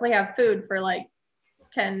 hopefully have food for like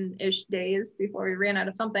 10-ish days before we ran out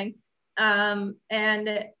of something. And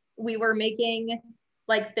we were making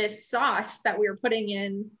like this sauce that we were putting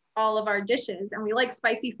in all of our dishes, and we like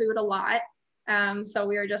spicy food a lot. So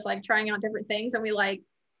we were just like trying out different things, and we like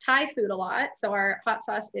Thai food a lot. So our hot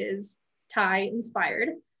sauce is Thai inspired.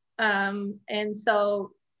 And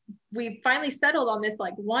so we finally settled on this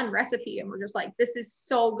like one recipe, and we're just like, this is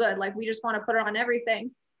so good. Like, we just want to put it on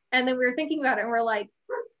everything. And then we were thinking about it, and we're like,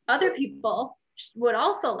 other people would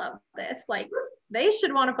also love this. Like, they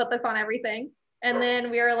should want to put this on everything. And then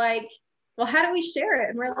we were like, well, how do we share it?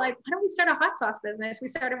 And we're like, why don't we start a hot sauce business? We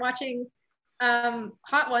started watching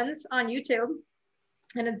Hot Ones on YouTube.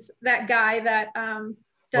 And it's that guy that does.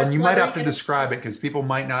 Well, you might have to describe it because people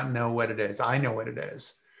might not know what it is. I know what it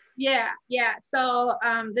is. Yeah. So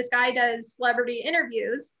this guy does celebrity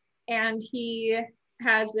interviews, and he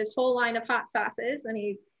has this whole line of hot sauces, and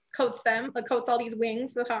he coats all these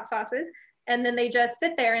wings with hot sauces. And then they just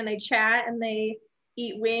sit there and they chat and they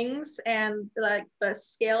eat wings, and like the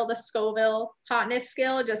Scoville hotness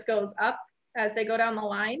scale just goes up as they go down the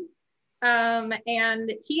line.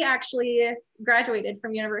 And he actually graduated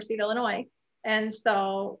from University of Illinois. And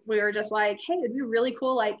so we were just like, hey, it'd be really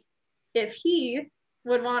cool, like, if he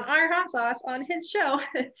would want our hot sauce on his show.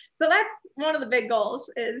 So that's one of the big goals,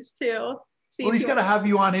 is to see. Well, he's got to have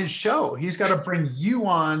you on his show. He's got to bring you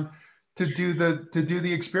on to do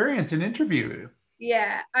the experience and interview you.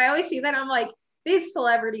 Yeah, I always see that. I'm like, these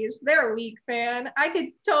celebrities, they're weak, man. I could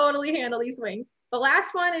totally handle these wings. The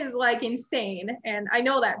last one is like insane. And I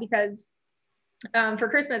know that because for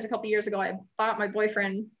Christmas a couple years ago, I bought my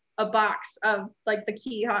boyfriend a box of like the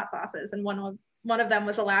key hot sauces. And one of them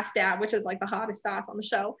was the Last Dab, which is like the hottest sauce on the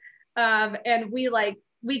show. And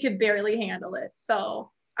we could barely handle it.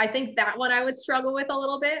 So I think that one I would struggle with a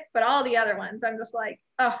little bit, but all the other ones, I'm just like,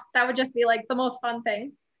 oh, that would just be like the most fun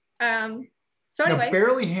thing. So anyway. Now,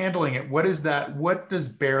 barely handling it, what is that? What does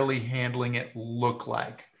barely handling it look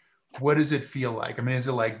like? What does it feel like? I mean, is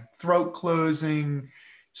it like throat closing,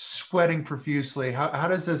 sweating profusely? How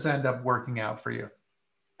does this end up working out for you?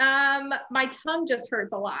 My tongue just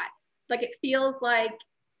hurts a lot. Like, it feels like,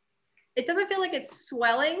 it doesn't feel like it's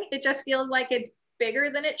swelling. It just feels like it's bigger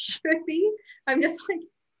than it should be. I'm just like,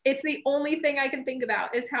 it's the only thing I can think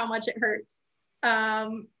about is how much it hurts.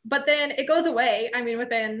 But then it goes away. I mean,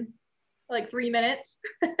 within like 3 minutes.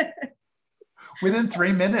 Within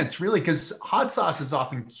 3 minutes, really, because hot sauce is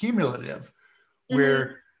often cumulative,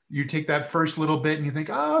 where you take that first little bit and you think,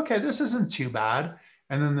 oh, okay, this isn't too bad.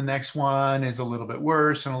 And then the next one is a little bit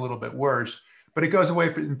worse and a little bit worse, but it goes away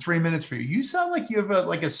in 3 minutes for you. You sound like you have a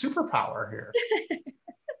superpower here.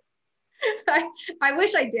 I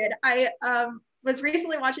wish I did. I was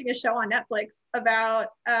recently watching a show on Netflix about,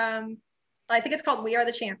 I think it's called We Are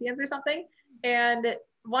the Champions or something. And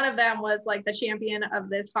one of them was like the champion of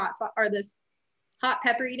this this hot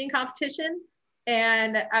pepper eating competition.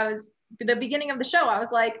 And the beginning of the show, I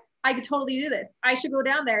was like, I could totally do this. I should go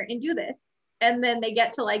down there and do this. And then they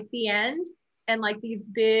get to like the end, and like these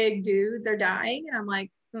big dudes are dying. And I'm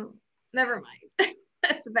like, oh, never mind.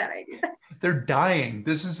 That's a bad idea. They're dying.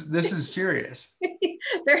 This is serious.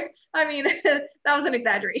 I mean, that was an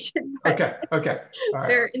exaggeration. Okay. All right.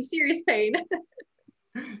 They're in serious pain.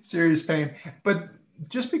 Serious pain. But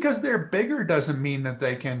just because they're bigger doesn't mean that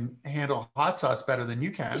they can handle hot sauce better than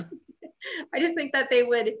you can. I just think that they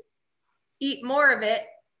would eat more of it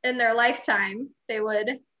in their lifetime. They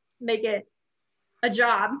would make it a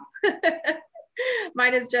job.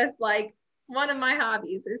 Mine is just like, one of my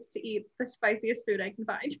hobbies is to eat the spiciest food I can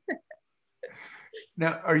find.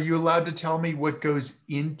 Now, are you allowed to tell me what goes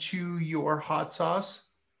into your hot sauce?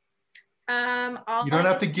 You don't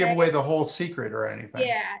have to give away the whole secret or anything.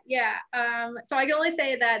 Yeah. So I can only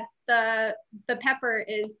say that the pepper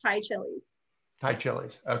is Thai chilies. Thai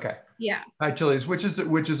chilies. Okay. Yeah. Thai chilies, which is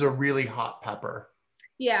a really hot pepper.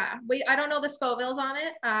 Yeah. I don't know the Scovilles on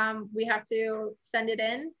it. We have to send it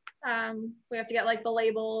in. We have to get like the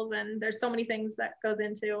labels, and there's so many things that goes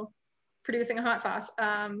into producing a hot sauce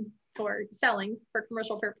for selling for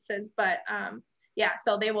commercial purposes. But yeah,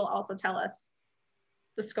 so they will also tell us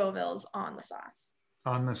the Scovilles on the sauce.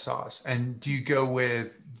 On the sauce. And do you go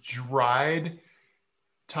with dried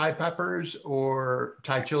Thai peppers or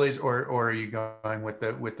Thai chilies, or are you going with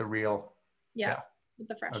the real? Yeah. With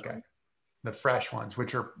the fresh ones. The fresh ones,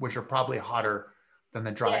 which are probably hotter than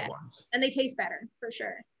the dried ones. And they taste better for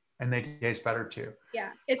sure. And they taste better too. Yeah,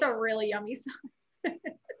 it's a really yummy sauce.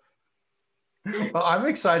 Well, I'm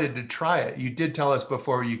excited to try it. You did tell us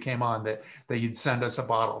before you came on that you'd send us a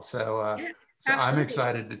bottle. So I'm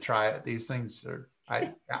excited to try it. These things are,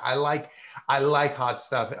 I like hot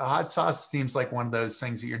stuff. Hot sauce seems like one of those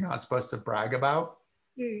things that you're not supposed to brag about.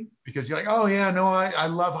 Because you're like, oh yeah, no, I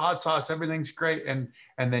love hot sauce. Everything's great. And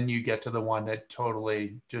then you get to the one that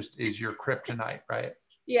totally just is your kryptonite, right?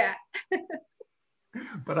 Yeah.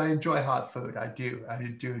 But I enjoy hot food. I do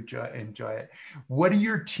enjoy it. What do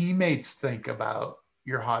your teammates think about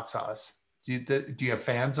your hot sauce? Do you have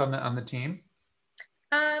fans on the team?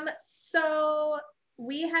 So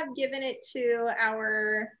we have given it to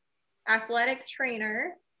our athletic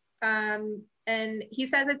trainer, and he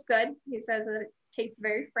says it's good. He says that it tastes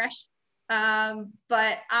very fresh.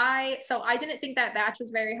 But I didn't think that batch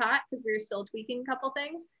was very hot because we were still tweaking a couple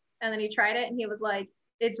things. And then he tried it and he was like,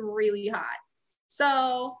 it's really hot.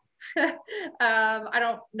 So I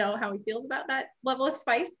don't know how he feels about that level of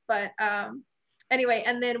spice, but anyway,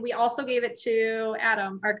 and then we also gave it to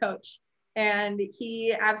Adam, our coach, and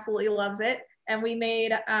he absolutely loves it. And we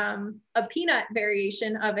made a peanut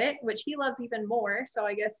variation of it, which he loves even more. So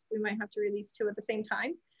I guess we might have to release two at the same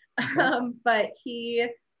time. Okay. But he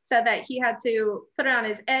said that he had to put it on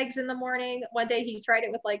his eggs in the morning. One day he tried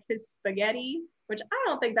it with like his spaghetti, which I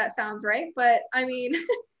don't think that sounds right, but I mean, if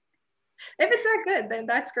it's that good, then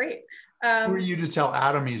that's great. Who are you to tell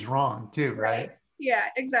Adam he's wrong too, right? Yeah,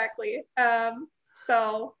 exactly.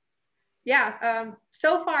 So yeah,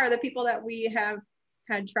 so far the people that we have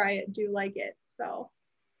had try it do like it. So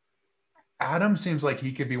Adam seems like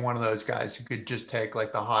he could be one of those guys who could just take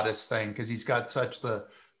like the hottest thing because he's got such the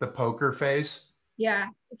poker face. Yeah,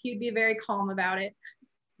 he'd be very calm about it.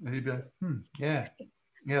 He'd be like, yeah,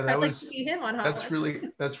 that I'd like to see him on Hot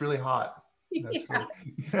that's really hot. That's yeah.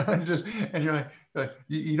 really, and you're like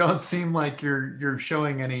you don't seem like you're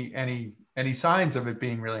showing any signs of it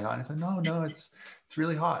being really hot. It's like, no, it's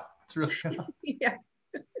really hot. It's really hot. Yeah.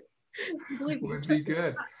 Would be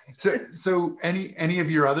good. So any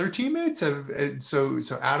of your other teammates have so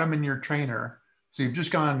Adam and your trainer, so you've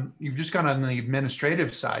just gone on the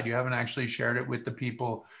administrative side. You haven't actually shared it with the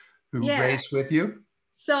people who race with you.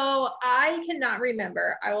 So I cannot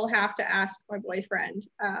remember. I will have to ask my boyfriend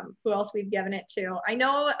who else we've given it to. I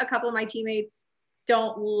know a couple of my teammates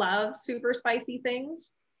don't love super spicy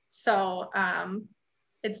things. So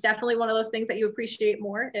it's definitely one of those things that you appreciate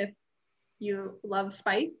more if you love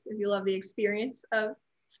spice, if you love the experience of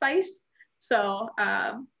spice. So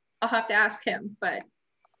I'll have to ask him, but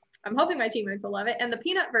I'm hoping my teammates will love it. And the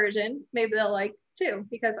peanut version, maybe they'll like too,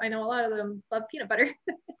 because I know a lot of them love peanut butter.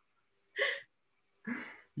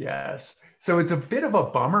 Yes. So it's a bit of a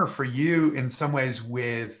bummer for you in some ways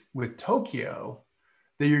with Tokyo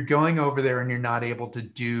that you're going over there and you're not able to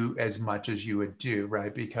do as much as you would do,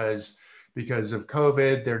 right? Because of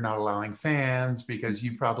COVID, they're not allowing fans, because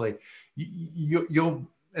you probably, you'll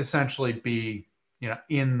essentially be,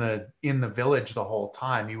 in the village the whole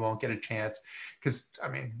time. You won't get a chance because, I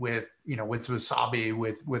mean, with wasabi,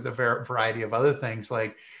 with a variety of other things,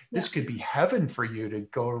 like this could be heaven for you to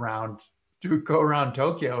go around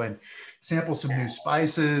Tokyo and sample some new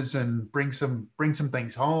spices and bring some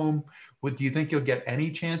things home. Do you think you'll get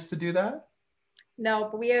any chance to do that? No,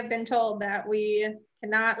 but we have been told that we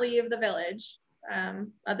cannot leave the village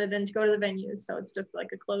other than to go to the venues. So it's just like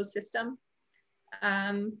a closed system.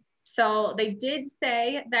 So they did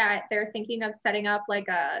say that they're thinking of setting up like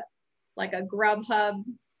a Grubhub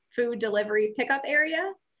food delivery pickup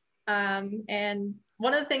area. And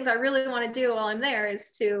one of the things I really want to do while I'm there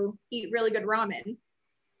is to eat really good ramen,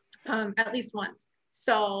 at least once.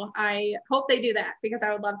 So I hope they do that because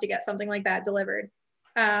I would love to get something like that delivered.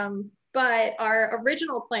 But our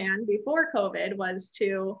original plan before COVID was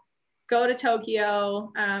to go to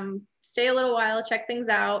Tokyo, stay a little while, check things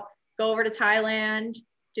out, go over to Thailand,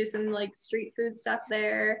 do some like street food stuff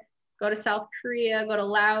there, go to South Korea, go to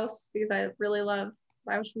Laos because I really love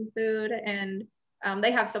Laotian food, and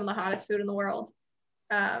they have some of the hottest food in the world.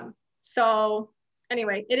 So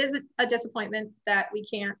anyway, it is a disappointment that we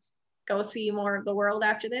can't go see more of the world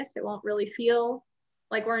after this. It won't really feel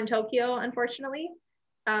like we're in Tokyo, unfortunately.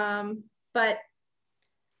 But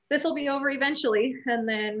this will be over eventually, and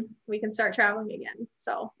then we can start traveling again.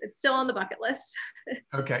 So it's still on the bucket list.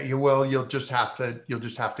 Okay. You'll just have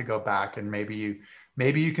to go back, and maybe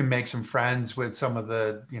you can make some friends with some of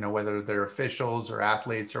the, whether they're officials or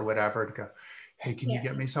athletes or whatever, to go, hey, can you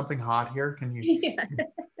get me something hot here? Can you? Yeah.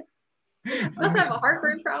 I also have a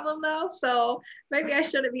heartburn problem though, so maybe I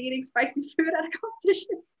shouldn't be eating spicy food at a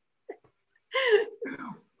competition.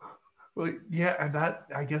 Well, yeah, and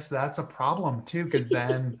I guess that's a problem too, because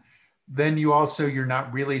then you're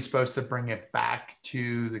not really supposed to bring it back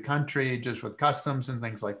to the country just with customs and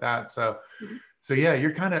things like that. So yeah,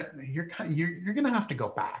 you're gonna have to go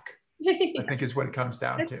back. I think is what it comes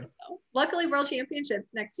down to. So. Luckily, World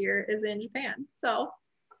Championships next year is in Japan, so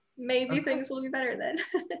maybe things will be better then.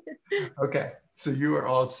 Okay, so you are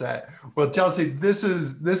all set. Well, Chelsea, this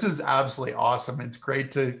is absolutely awesome. It's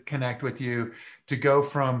great to connect with you, to go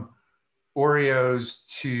from Oreos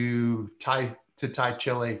to Thai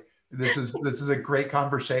chili. This is a great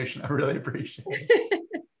conversation. I really appreciate it.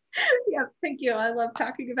 Yeah, thank you. I love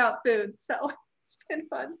talking about food, so it's been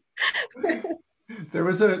fun. There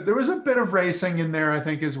was a bit of racing in there, I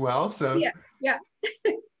think, as well. So Yeah, yeah.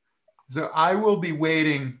 so I will be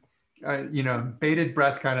waiting, bated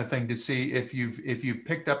breath kind of thing to see if you've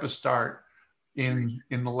picked up a start in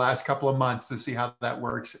the last couple of months to see how that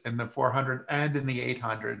works in the 400 and in the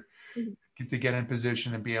 800 Mhm. to get in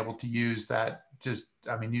position and be able to use that. You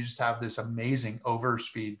just have this amazing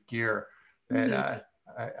overspeed gear that Mhm.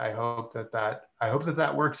 I hope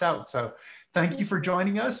that works out. So thank you for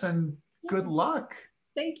joining us and good Yeah. luck.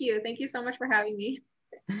 Thank you. Thank you so much for having me.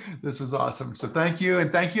 This was awesome. So thank you.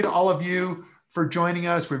 And thank you to all of you for joining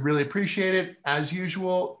us. We really appreciate it. As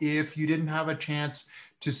usual, if you didn't have a chance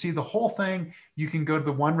to see the whole thing, you can go to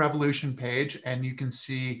the One Revolution page and you can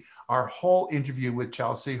see our whole interview with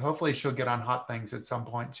Chelsea. Hopefully she'll get on Hot Things at some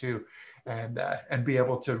point too, and be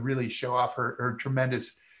able to really show off her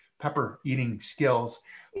tremendous pepper eating skills.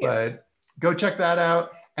 Yeah. But go check that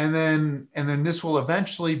out. And then this will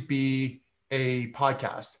eventually be a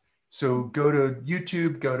podcast. So go to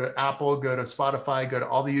YouTube, go to Apple, go to Spotify, go to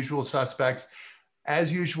all the usual suspects.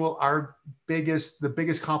 As usual, the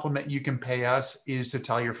biggest compliment you can pay us is to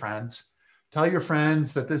tell your friends. Tell your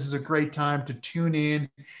friends that this is a great time to tune in,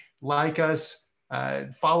 like us,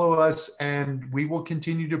 follow us, and we will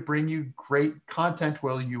continue to bring you great content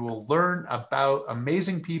where you will learn about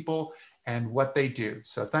amazing people and what they do.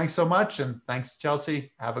 So thanks so much. And thanks,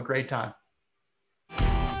 Chelsea. Have a great time.